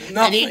driver. did And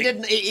nothing. he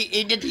didn't.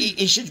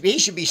 He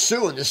should be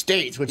suing the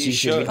states, which he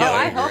should be should. doing. Oh,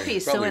 I I hope agree.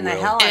 he's Probably suing the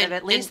will. hell out of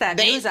at least that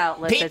news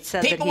outlet that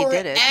said that people he were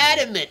did it.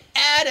 adamant.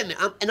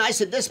 And I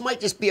said, this might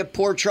just be a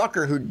poor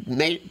trucker who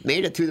made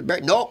it through the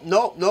barrier.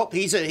 Nope.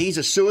 He's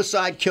a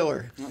suicide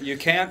killer. You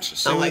can't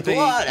sue, like, the, you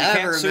whatever,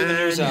 can't sue the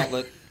news man.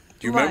 outlet.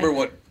 Do you remember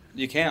what?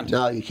 You can't.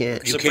 No, you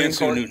can't. You can't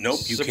sue. Nope,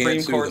 you Supreme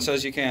can't sue Court them.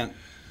 says you can't.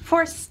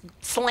 For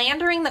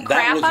slandering the That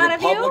crap was out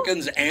of you?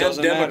 Republicans and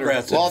Doesn't matter.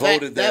 Democrats that Well,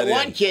 voted that in.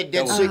 one kid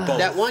did. That was both.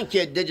 That one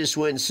kid did just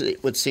win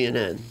with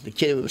CNN. The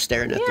kid who was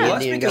staring at Yeah. the Well,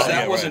 that's Indian because guy.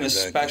 that Yeah, wasn't right,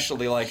 exactly.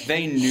 especially like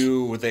they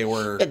knew they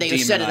were Yeah, they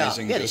set it up.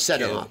 demonizing Yeah, they this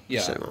set him kid. up.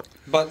 Yeah, Set him up.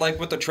 but like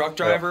with the truck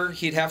driver,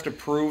 he'd have to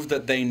prove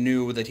that they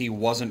knew that he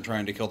wasn't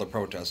trying to kill the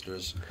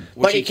protesters.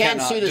 Which But he can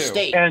cannot sue the do.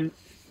 state. And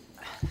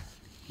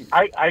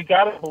I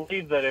gotta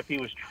believe that if he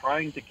was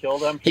trying to kill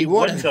them, he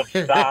wouldn't have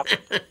stopped.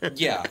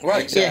 Yeah,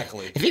 Right.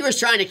 exactly. If he was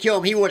trying to kill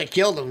him, he would have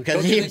killed him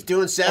because he was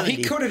doing Well, 70.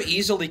 he could have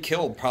easily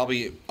killed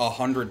probably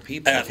 100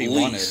 people At if he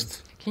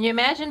least. Can you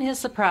imagine his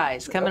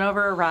surprise coming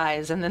over a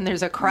rise and then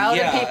there's a crowd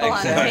Yeah, of people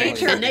on the exactly.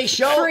 major and they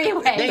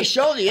freeway?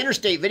 show the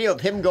interstate video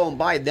of him going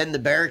by, then the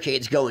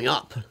barricades going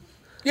up.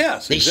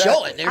 Yes, They exactly.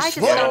 show it. There's I just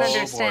footage. don't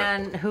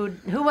understand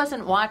who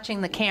wasn't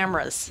watching the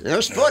cameras.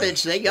 There's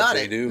footage. They got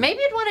They it. do.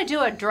 Maybe you'd want to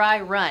do a dry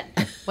run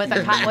with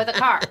a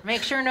car.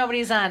 Make sure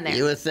nobody's on there.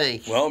 You would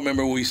think. Well,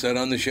 remember we said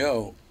on the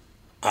show,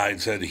 I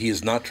said he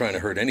is not trying to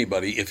hurt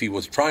anybody. If he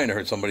was trying to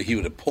hurt somebody, he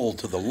would have pulled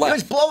to the He left.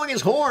 was blowing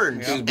his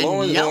horns He was and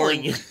blowing his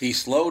yelling. horn. He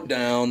slowed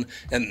down.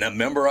 And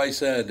remember I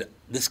said,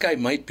 this guy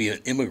might be an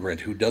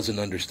immigrant who doesn't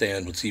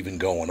understand what's even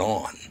going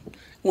on.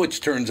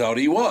 Which turns out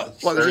he was.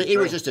 Well, he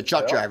was just a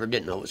truck driver,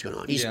 didn't know what was going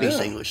on. He speaks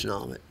Yeah. English and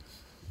all of it.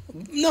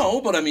 No,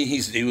 but I mean,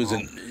 he was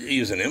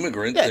an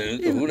immigrant. Yeah,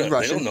 They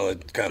Russian. don't know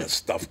that kind of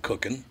stuff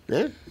cooking.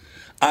 Yeah.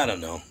 I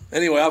don't know.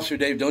 Anyway, Officer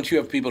Dave, don't you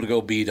have people to go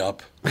beat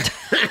up?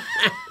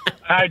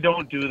 I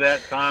don't do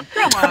that, Tom.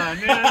 Come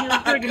on, man. You're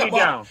breaking me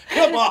down.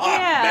 Come on,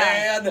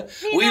 Yeah. man.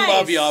 Be We nice.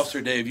 love you, Officer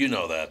Dave. You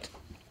know that.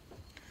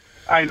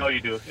 I know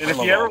you do. And I if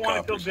love you ever all want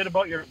to feel coppers. good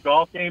about your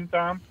golf game,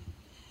 Tom,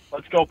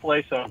 let's go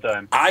play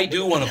sometime. I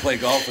do want to play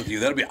golf with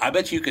you. I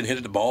bet you can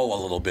hit the ball a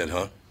little bit,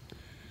 huh?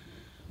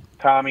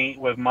 Tommy,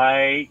 with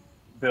my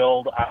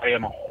build, I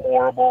am a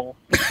horrible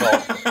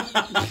golfer.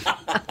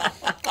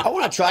 I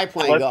want to try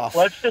playing golf.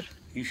 Let's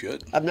You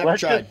should. I've never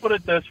tried. just put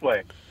it this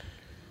way.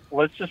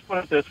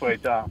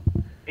 Tom.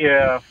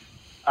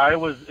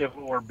 If it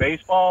were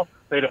baseball,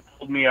 they'd have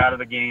pulled me out of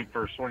the game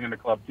for swinging the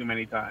club too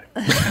many times.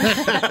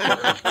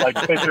 Like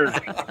pitchers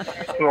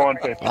throwing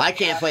pitches. Well, I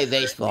can't play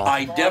baseball.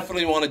 I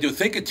definitely want to do.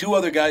 Think of two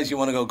other guys you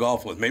want to go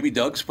golf with. Maybe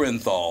Doug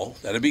Sprinthal.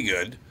 That'd be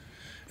good.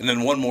 And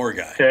then one more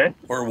guy. Okay.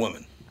 Or a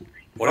woman.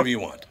 Whatever you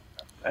want.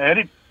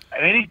 Any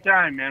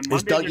time, man.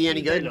 Mondays Dougie or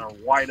any Tuesdays good? are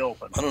wide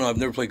open. I don't know. I've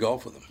never played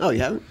golf with him. Oh, you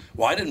haven't?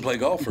 Well, I didn't play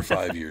golf for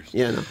 5 years.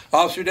 Yeah, no.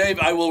 Officer Dave,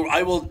 I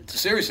will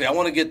seriously, I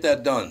want to get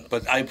that done.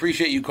 But I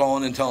appreciate you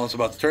calling and telling us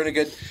about the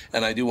tourniquet.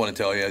 And I do want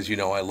to tell you, as you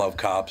know, I love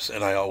cops,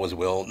 and I always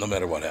will, no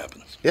matter what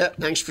happens. Yeah,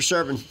 thanks for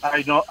serving.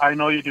 I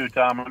know you do,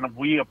 Tom, and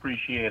we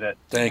appreciate it.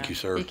 Thank you,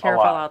 sir. Be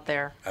careful lot. out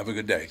there. Have a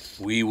good day.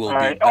 We will All be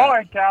right. back. All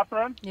right,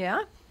 Catherine.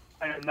 Yeah?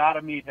 I am not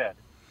a meathead.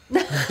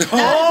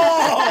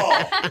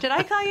 Oh! Did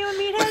I call you a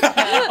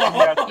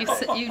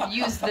meathead? You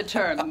used the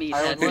term I was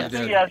meathead. with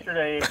you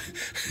yesterday.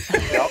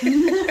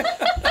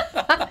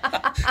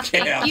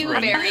 Thank you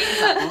Catherine. very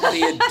much. What are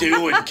you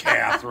doing,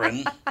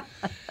 Catherine?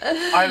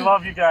 I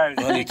love you guys.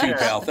 Love you too,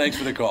 pal. Thanks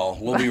for the call.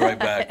 We'll be right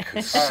back.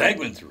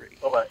 Segment 3.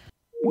 Bye-bye.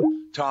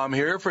 Tom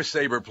here for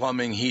Sabre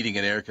Plumbing, Heating,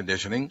 and Air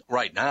Conditioning.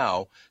 Right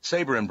now,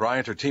 Sabre and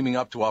Bryant are teaming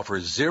up to offer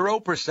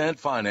 0%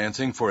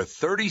 financing for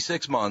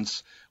 36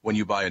 months when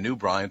you buy a new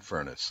Bryant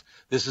furnace.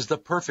 This is the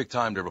perfect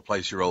time to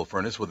replace your old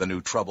furnace with a new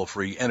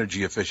trouble-free,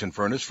 energy-efficient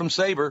furnace from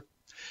Sabre.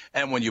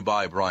 And when you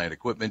buy Bryant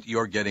equipment,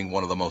 you're getting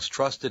one of the most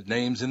trusted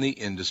names in the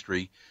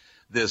industry.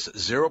 This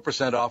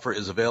 0% offer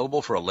is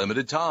available for a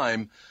limited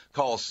time.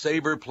 Call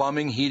Sabre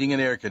Plumbing, Heating, and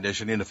Air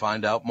Conditioning to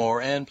find out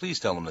more, and please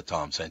tell them that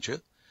Tom sent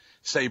you.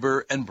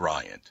 Sabre and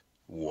Bryant,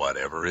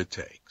 whatever it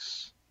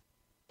takes.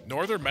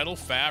 Northern Metal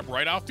Fab,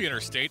 right off the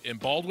interstate in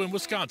Baldwin,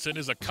 Wisconsin,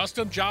 is a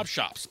custom job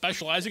shop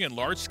specializing in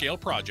large-scale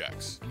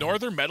projects.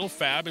 Northern Metal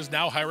Fab is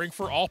now hiring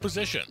for all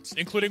positions,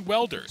 including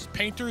welders,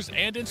 painters,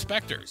 and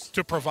inspectors,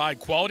 to provide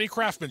quality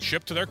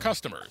craftsmanship to their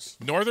customers.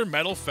 Northern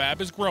Metal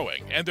Fab is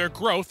growing, and their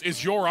growth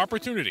is your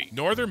opportunity.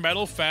 Northern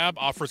Metal Fab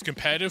offers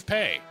competitive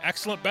pay,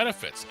 excellent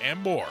benefits,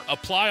 and more.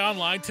 Apply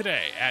online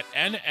today at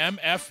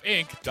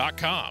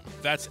nmfinc.com.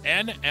 That's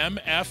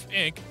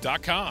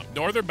nmfinc.com.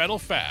 Northern Metal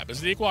Fab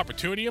is an equal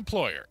opportunity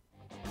employer.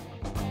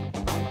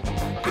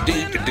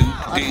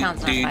 That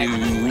sounds not right.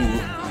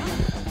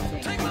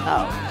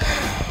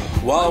 Oh.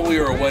 While we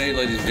were away,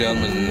 ladies and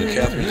gentlemen,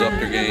 Catherine's upped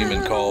her game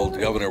and called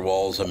Governor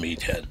Walz a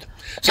meathead.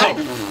 So,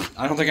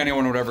 I don't think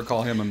anyone would ever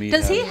call him a meathead.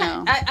 Does he?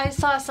 I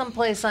saw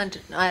someplace on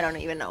I don't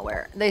even know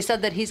where they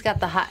said that he's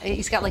got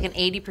like an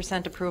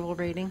 80% approval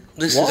rating.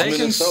 This Well, is they can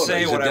Minnesota. say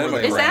He's a whatever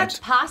Democrat. they Is want. that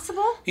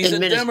possible? He's a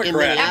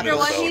Democrat. After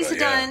what Minnesota, he's yeah.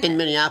 done In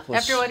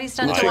Minneapolis. After what he's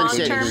done In the to Twin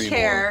long-term Cities.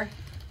 care,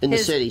 In the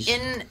his cities.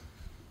 in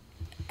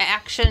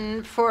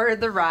action for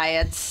the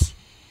riots,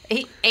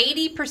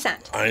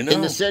 80%. I know.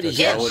 In the cities,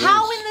 Yeah, yes.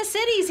 how in the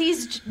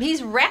cities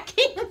he's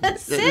wrecking the But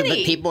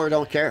city? people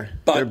don't care.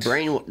 But-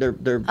 they're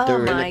they're Oh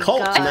in my a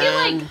cult, God. man.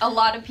 I feel like a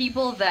lot of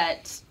people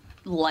that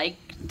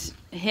liked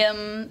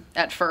him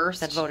at first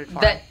That voted for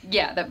him.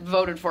 Yeah, that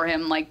voted for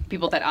him, like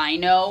people that I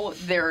know,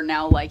 they're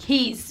now like,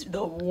 he's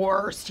the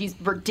worst. He's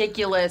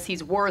ridiculous.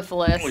 He's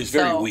worthless. Well, he's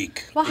very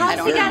weak. Well, He's how a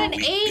does he very got an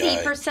weak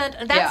guy. 80%?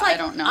 That's Yeah, I like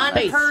don't know.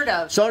 unheard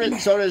of. So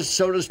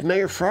does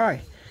Mayor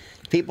Fry.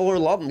 People are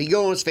loving him. You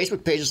go on his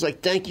Facebook page, it's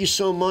like, thank you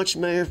so much,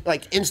 Mayor.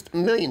 Like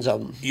millions of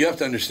them. You have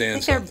to I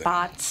understand think they're something.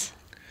 bots.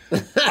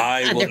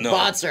 I will Their know.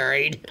 bots are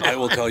I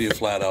will tell you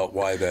flat out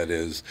why that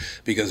is,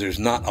 because there's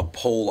not a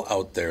poll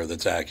out there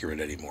that's accurate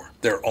anymore.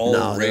 They're all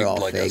No, rigged they're all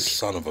like a fake.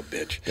 son of a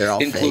bitch, They're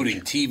all including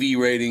TV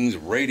ratings,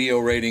 radio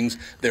ratings.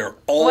 They're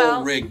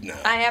all rigged now.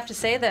 I have to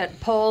say that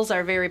polls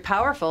are very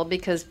powerful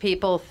because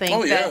people think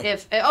Oh, yeah. that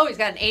if he's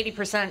got an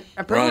 80%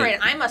 approval Right, rating,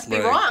 I must be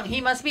right. wrong.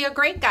 He must be a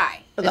great guy.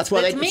 That's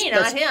it's me,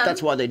 not him.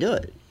 That's why they do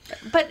it.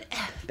 But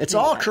It's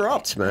all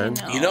corrupt, man.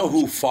 You know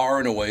who far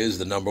and away is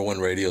the number one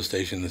radio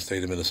station in the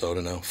state of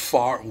Minnesota now?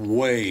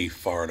 Way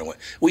far and away.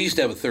 We used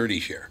to have a 30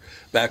 share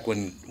back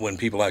when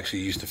people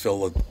actually used to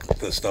fill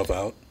the stuff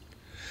out.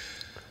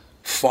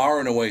 Far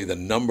and away, the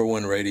number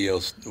one radio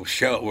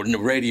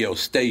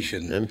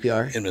station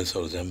NPR in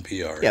Minnesota is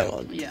NPR. Yeah,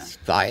 well,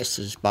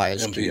 bias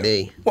can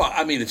be. Well,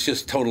 I mean, it's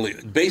just totally.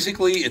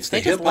 Basically, it's the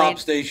They just hip hop laid-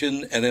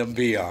 station and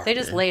NPR. they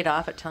just laid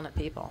off a ton of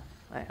people.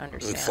 I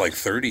understand. It's like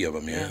 30 of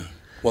them, yeah.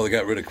 Well, they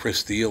got rid of Chris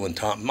Steele and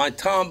my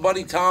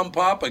buddy Tom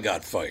Papa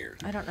got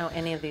fired. I don't know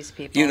any of these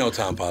people. You know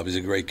Tom Papa, he's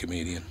a great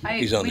comedian.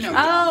 He's on the show.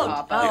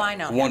 I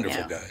know him,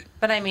 Wonderful yeah. guy.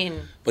 But I mean,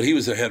 But he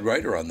was the head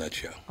writer on that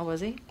show. oh, was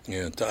he?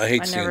 Yeah, I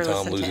hate seeing never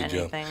Tom listened lose to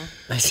a job.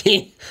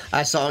 anything.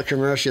 I saw a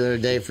commercial the other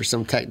day for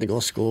some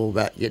technical school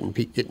about getting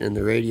in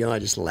the radio. I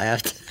just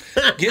laughed.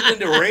 Getting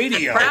into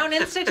radio. Brown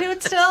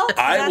Institute still? Is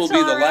I that will be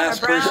still the around?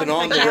 last Or Brown person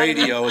on the Academy?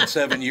 radio in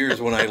 7 years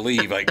when I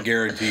leave. I can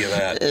guarantee you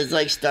that. It's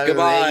like starting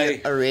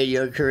Goodbye. a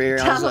radio career.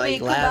 I was Tell me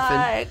like laughing.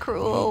 goodbye,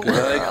 cruel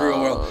Goodbye, world. cruel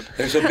world.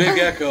 There's a big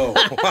echo.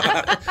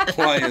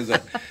 Why is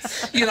that?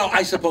 You know,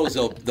 I suppose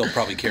they'll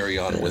probably carry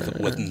on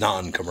with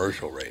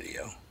non-commercial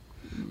radio.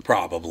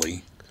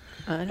 Probably.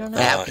 I don't know.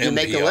 They have to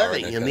make a NPR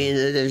living. and I mean,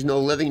 there's no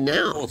living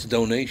now. Well, it's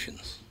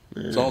donations.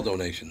 It's all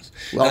donations.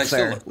 And I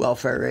Welfare, still-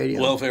 welfare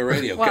radio. Welfare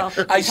radio. Well,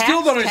 I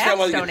still don't understand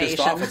why tax they get pissed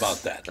off donations. about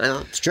that. I know,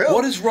 it's true.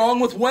 What is wrong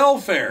with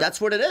welfare? That's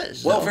what it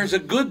is. Welfare's a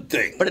good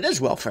thing. But it is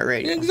welfare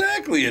radio.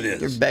 Exactly, it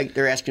is.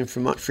 They're asking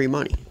for free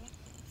money.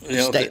 You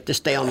know, To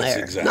stay on the that's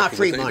air. exactly Not what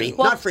free they money. do.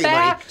 Well, Not free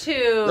back money.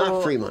 to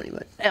Not free money,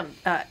 but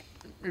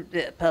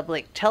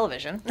public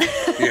television.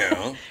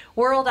 Yeah.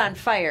 World on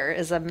Fire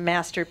is a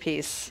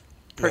masterpiece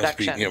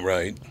production. Yeah,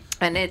 right.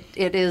 And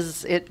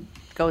it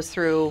goes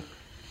through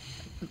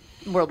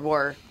World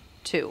War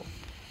II.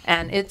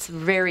 And it's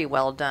very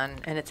well done,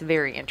 and it's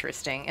very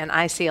interesting. And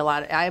I see a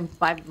lot. I'm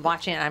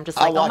watching it. I'm just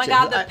like, I'll oh my watch it.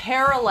 God, the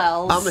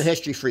parallels. I'm a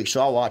history freak, so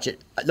I'll watch it.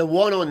 The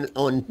one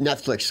on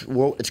Netflix,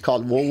 it's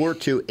called World War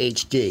II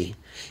HD,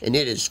 and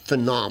it is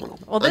phenomenal.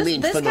 Well, I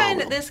mean,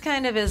 phenomenal. this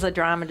kind of is a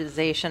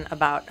dramatization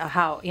about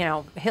how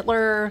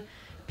Hitler.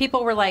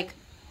 People were like,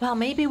 well,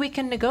 maybe we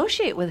can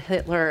negotiate with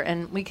Hitler,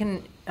 and we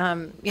can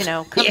come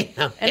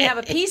and have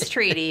a peace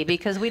treaty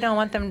because we don't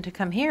want them to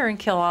come here and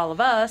kill all of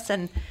us.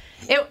 And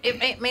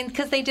I mean,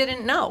 because they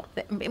didn't know.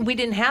 We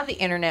didn't have the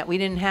internet. We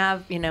didn't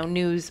have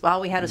news. All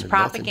we had was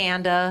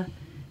propaganda.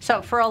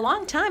 So for a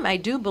long time, I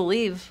do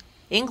believe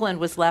England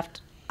was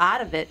left out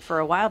of it for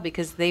a while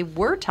because they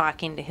were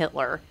talking to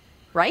Hitler,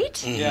 right?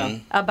 Mm-hmm. Yeah.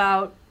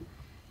 About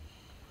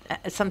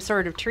some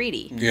sort of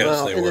treaty. Yes,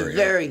 well, they in were. the yeah.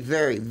 very,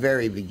 very,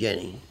 very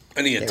beginning.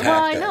 And he attacked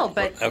Well, I that. know,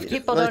 but After-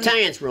 people Well, don't. the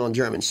Italians were on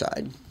German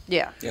side.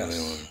 Yeah, Yeah, they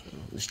were.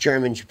 It was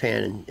German,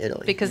 Japan, and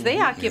Italy. because they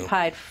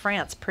occupied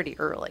France pretty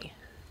early.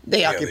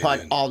 They they occupied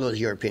did. all those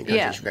European countries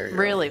Yeah, very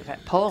early. really.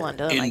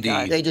 Poland. Oh my Indeed.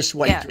 God. They just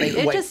went. Yeah, They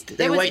it went. just-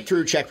 They it was- went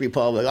through Czech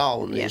Republic.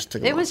 All of them. They Yeah. just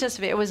took It them was all. just.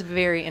 It was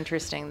very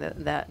interesting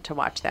that to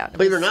watch that.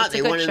 Believe it or was- not,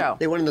 it's a good show.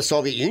 they went in the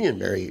Soviet Union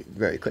very,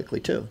 very quickly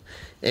too.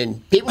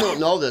 And people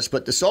don't know this,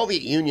 but the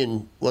Soviet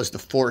Union was the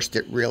force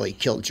that really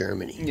killed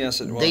Germany.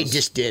 Yes, it was. They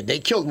just did. They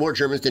killed more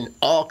Germans than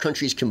all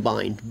countries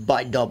combined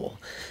by double.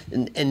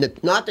 And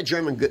not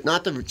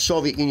the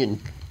Soviet Union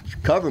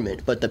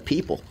government, but the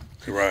people.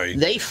 Right.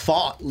 They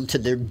fought to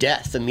their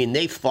death. I mean,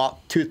 they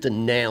fought tooth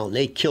and nail.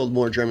 They killed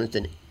more Germans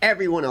than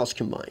everyone else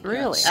combined.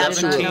 Really? I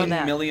did not know 17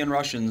 that. million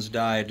Russians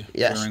died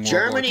Yes, during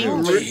Germany,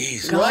 World War II.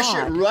 Jesus.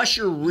 Russia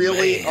God.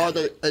 really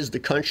Man. is the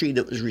country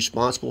that was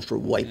responsible for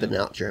wiping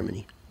out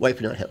Germany.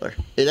 wiping out Hitler.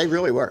 They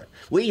really were.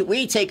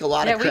 We take a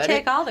lot of credit. We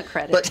take all the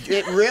credit. But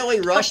it really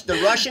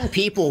the Russian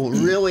people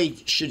really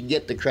should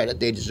get the credit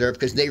they deserve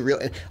because they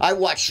really. I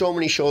watched so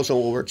many shows on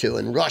World War II,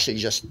 and Russia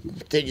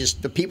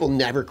the people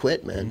never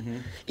quit, man. Mm-hmm.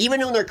 Even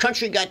when their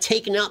country got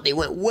taken out, they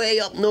went way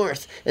up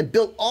north and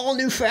built all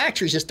new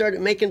factories and started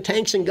making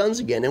tanks and guns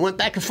again, and went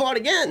back and fought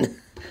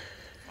again.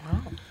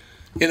 Wow.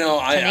 You know,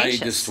 I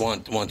just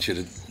want you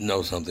to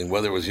know something.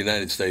 Whether it was the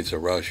United States or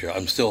Russia,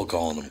 I'm still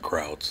calling them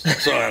Krauts.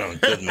 So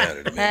it doesn't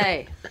matter to me.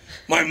 Hey.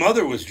 My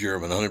mother was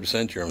German,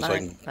 100% German.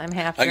 So I'm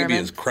half I German. can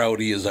be as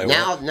Krauty as I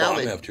want. Now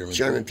I'm the half German.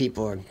 German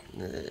people are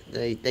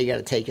they got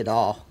to take it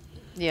all.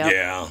 Yep.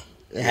 Yeah.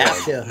 They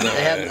have to.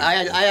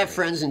 I have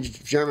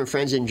German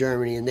friends in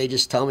Germany, and they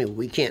just tell me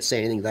we can't say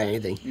anything about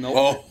anything.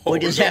 No. We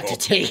just have to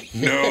take it.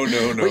 No.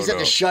 We just have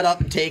to shut up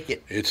and take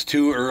it. It's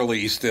too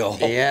early still.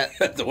 Yeah.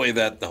 The way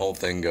the whole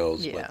thing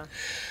goes. Yeah. But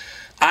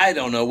I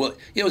don't know. Well,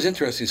 it was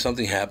interesting.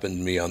 Something happened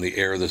to me on the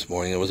air this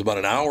morning. It was about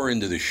an hour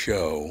into the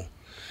show,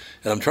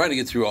 and I'm trying to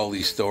get through all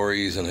these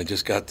stories, and I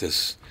just got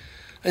this.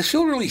 I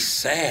feel really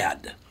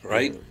sad,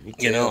 right?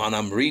 You know, and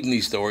I'm reading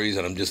these stories,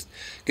 and I'm just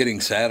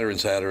getting sadder and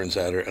sadder and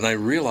sadder. And I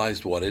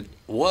realized what it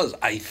was,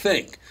 I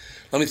think.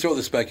 Let me throw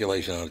the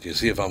speculation out at you,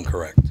 see if I'm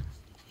correct.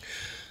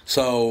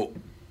 So,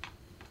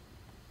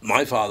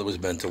 my father was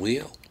mentally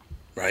ill,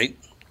 right?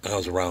 I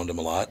was around him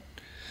a lot.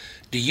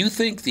 Do you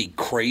think the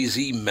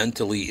crazy,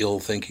 mentally ill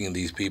thinking of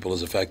these people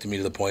has affected me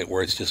to the point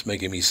where it's just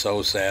making me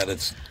so sad?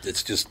 It's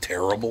just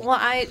terrible. Well,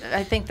 I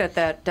think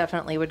that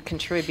definitely would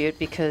contribute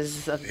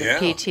because of the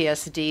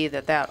PTSD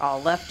that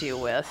all left you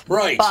with.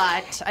 Right.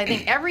 But I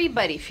think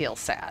everybody feels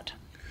sad.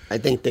 I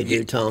think they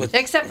do, Tom.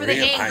 Except for the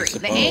angry.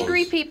 The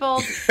angry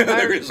people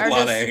there is a lot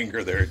just of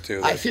anger there,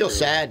 too. I feel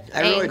sad. I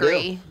really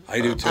do.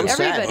 I do, too. I'm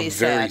sad. Everybody's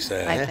very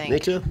sad, sad. I think. Me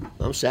too.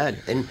 I'm sad,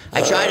 and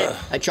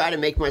I try to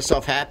make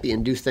myself happy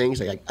and do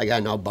things. Like I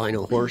got an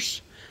albino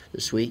horse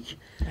this week.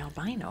 An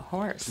albino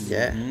horse.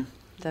 Yeah. Mm-hmm.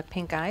 The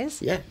pink eyes.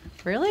 Yeah.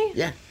 Really?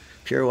 Yeah.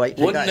 Pure white.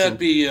 Pink Wouldn't eyes. that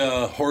be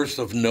a horse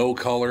of no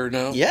color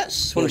now?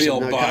 Yes. Wouldn't it be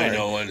horse of no albino?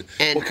 color.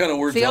 And what kind of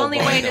words It's the is only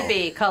albino? way to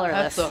be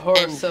colorless. That's the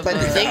horse of But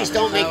things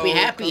don't make me no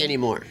happy color.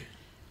 anymore.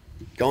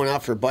 Going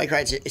out for bike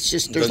rides, it's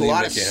just there's Doesn't a even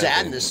lot of make you happy.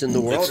 sadness in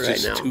the world right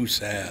It's now. just too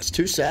sad. It's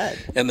too sad.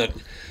 And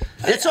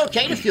It's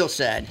okay to feel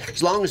sad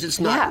as long as it's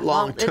not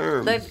long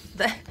term.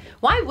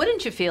 Why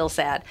wouldn't you feel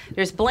sad?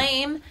 There's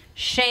blame,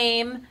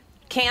 shame,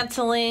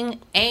 canceling,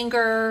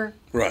 anger,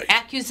 Right.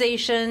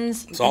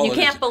 accusations. It's all You it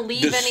can't is.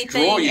 believe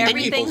Destroying anything.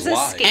 Everything's people's a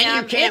lives.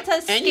 scam. It's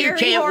a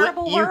scary,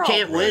 horrible world. You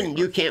can't win.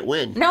 You can't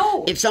win.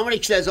 No. If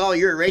somebody says, "Oh,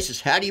 you're a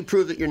racist," how do you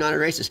prove that you're not a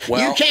racist?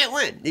 Well- you can't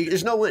win.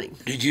 There's no winning.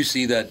 Did you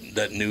see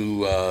that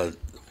new?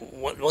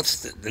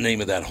 What's the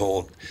name of that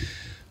whole?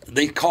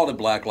 They called it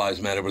Black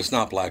Lives Matter, but it's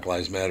not Black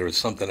Lives Matter. It's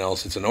something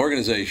else. It's an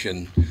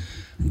organization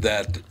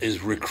that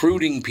is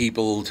recruiting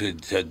people to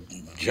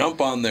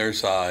jump on their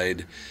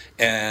side,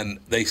 and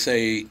they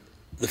say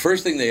the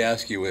first thing they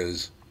ask you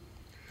is,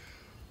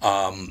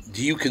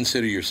 "Do you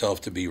consider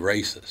yourself to be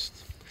racist?"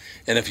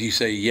 And if you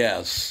say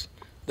yes,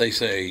 they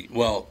say,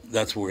 "Well,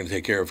 that's what we're going to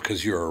take care of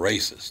because you're a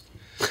racist."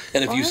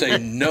 And if you say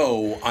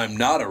no, I'm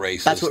not a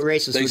racist, That's what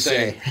racists they would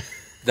say. say.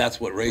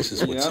 That's what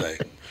racists would say.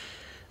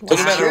 Wow.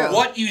 No matter True.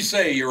 what you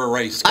say, you're a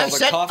racist.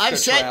 I've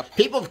said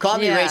people have called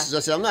me Yeah. racist. I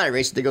said I'm not a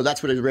racist. They go,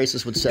 "That's what a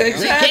racist would say."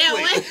 Exactly.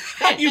 You can't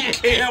win. You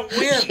can't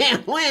win. You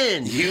can't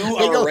win. You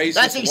They are go, a racist.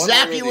 That's one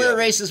exactly way or what the a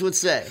other. racist would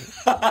say.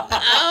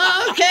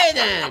 Okay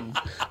then.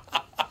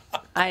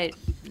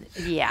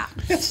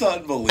 It's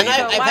unbelievable. And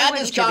So why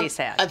wouldn't you be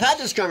sad? I've had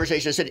this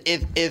conversation. I said,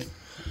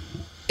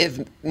 if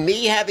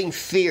me having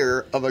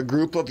fear of a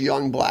group of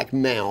young black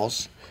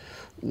males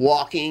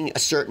walking a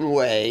certain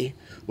way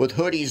with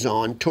hoodies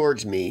on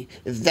towards me,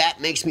 if that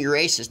makes me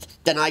racist,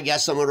 then I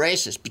guess I'm a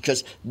racist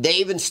because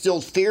they've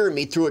instilled fear in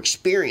me through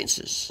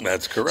experiences.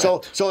 That's correct.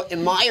 So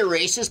am I a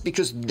racist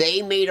because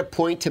they made a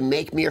point to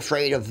make me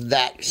afraid of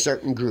that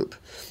certain group?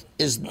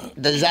 Does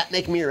that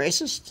make me a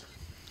racist?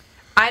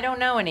 I don't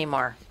know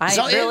anymore. I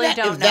So really if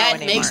don't know that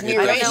anymore. makes me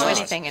I don't know racist.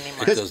 anything anymore.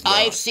 Because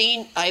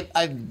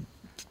I've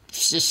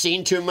just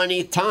seen too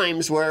many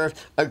times where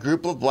a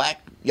group of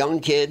black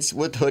young kids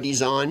with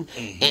hoodies on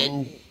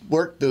and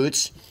work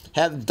boots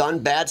have done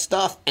bad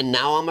stuff, and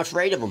now I'm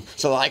afraid of them.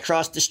 So I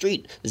cross the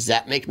street. Does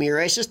that make me a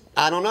racist?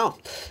 I don't know,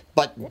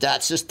 but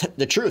that's just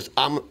the truth.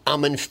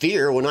 I'm in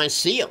fear when I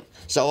see them,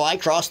 so I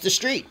cross the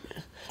street.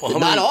 Well,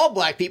 Not all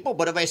black people,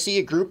 but if I see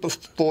a group of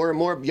 4 or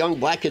more young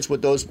black kids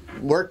with those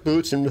work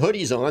boots and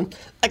hoodies on,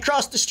 I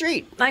cross the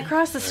street. I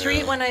cross the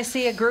street when I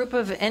see a group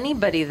of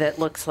anybody that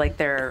looks like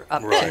they're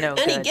up to no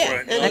good.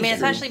 I mean,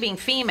 especially being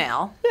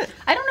female.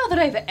 I don't know that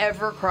I've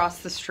ever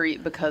crossed the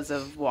street because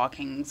of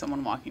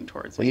someone walking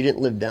towards me. Well, you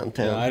didn't live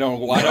downtown. Yeah, I don't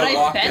But I've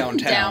walk been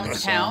downtown.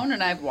 downtown,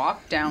 and I've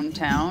walked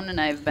downtown,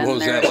 and I've been What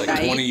was there that, like at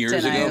 20 night, years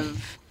and ago?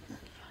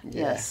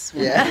 Yes.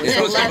 Yeah.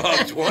 It was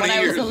about 20 when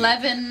I was years.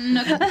 11,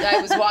 I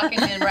was walking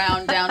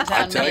around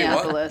downtown I'll tell you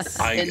what, Minneapolis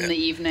in the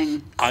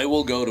evening. I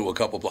will go to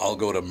I'll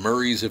go to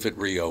Murray's if it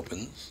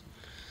reopens.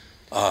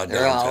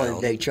 They're all in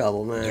big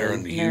trouble, man. They're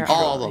in huge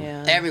all trouble. of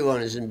them. Yeah.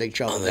 Everyone is in big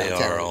trouble downtown.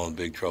 They are all in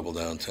big trouble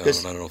downtown.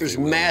 There's, I don't know if there's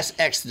they will. mass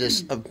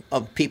exodus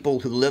of people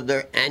who live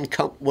there, and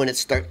when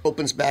it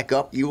opens back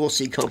up, you will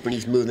see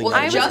companies moving. Well,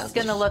 I'm just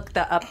going to look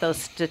up those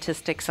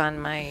statistics on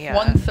my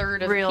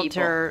 1/3 of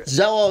realtor.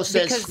 Zillow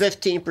says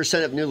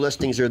 15% of new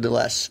listings are the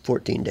last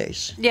 14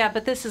 days. Yeah,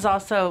 but this is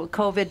also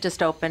COVID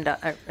just opened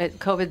up.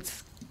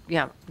 COVID's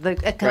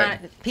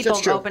people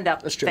That's true. opened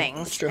up That's true. things,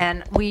 That's true.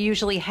 and we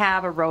usually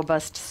have a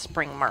robust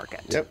spring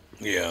market. Yep.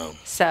 Yeah.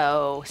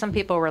 So some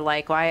people were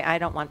like, "Well, I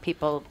don't want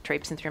people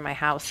traipsing through my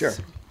house." Sure.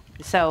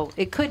 So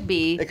it could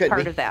be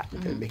part of that.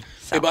 It could be.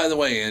 Hey, by the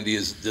way, Andy,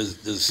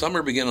 does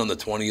summer begin on the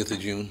 20th of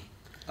June?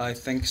 I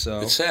think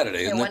so. It's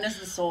Saturday, isn't And it? when is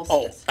the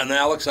solstice? Oh, and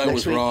Alex, I Next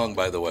was week. wrong,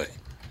 by the way.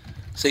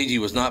 Seiji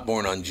was not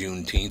born on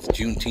Juneteenth.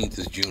 Juneteenth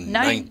is June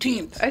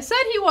 19th. I said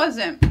he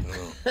wasn't.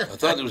 I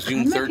thought it was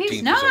June Look, 13th.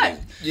 he's or not.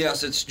 something.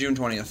 Yes, it's June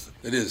 20th.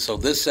 It is. So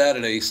this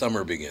Saturday,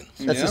 summer begins.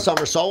 That's the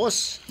summer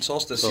solstice?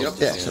 Solstice, Solstice,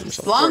 Yeah, yeah. summer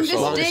solstice. Longest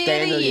Longest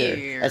day of the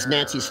year. That's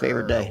Nancy's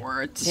favorite day.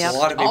 Where it's Yep. A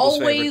lot of people's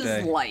always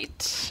favorite day.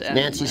 light. And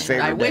Nancy's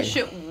favorite I wish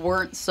day. it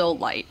weren't so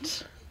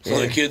light. So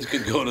the kids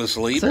could go to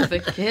sleep. So the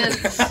kids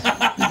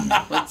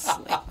would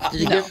sleep. Did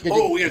you No. get- did you-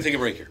 Oh, we got to take a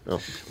break here.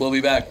 We'll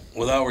be back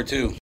with hour 2.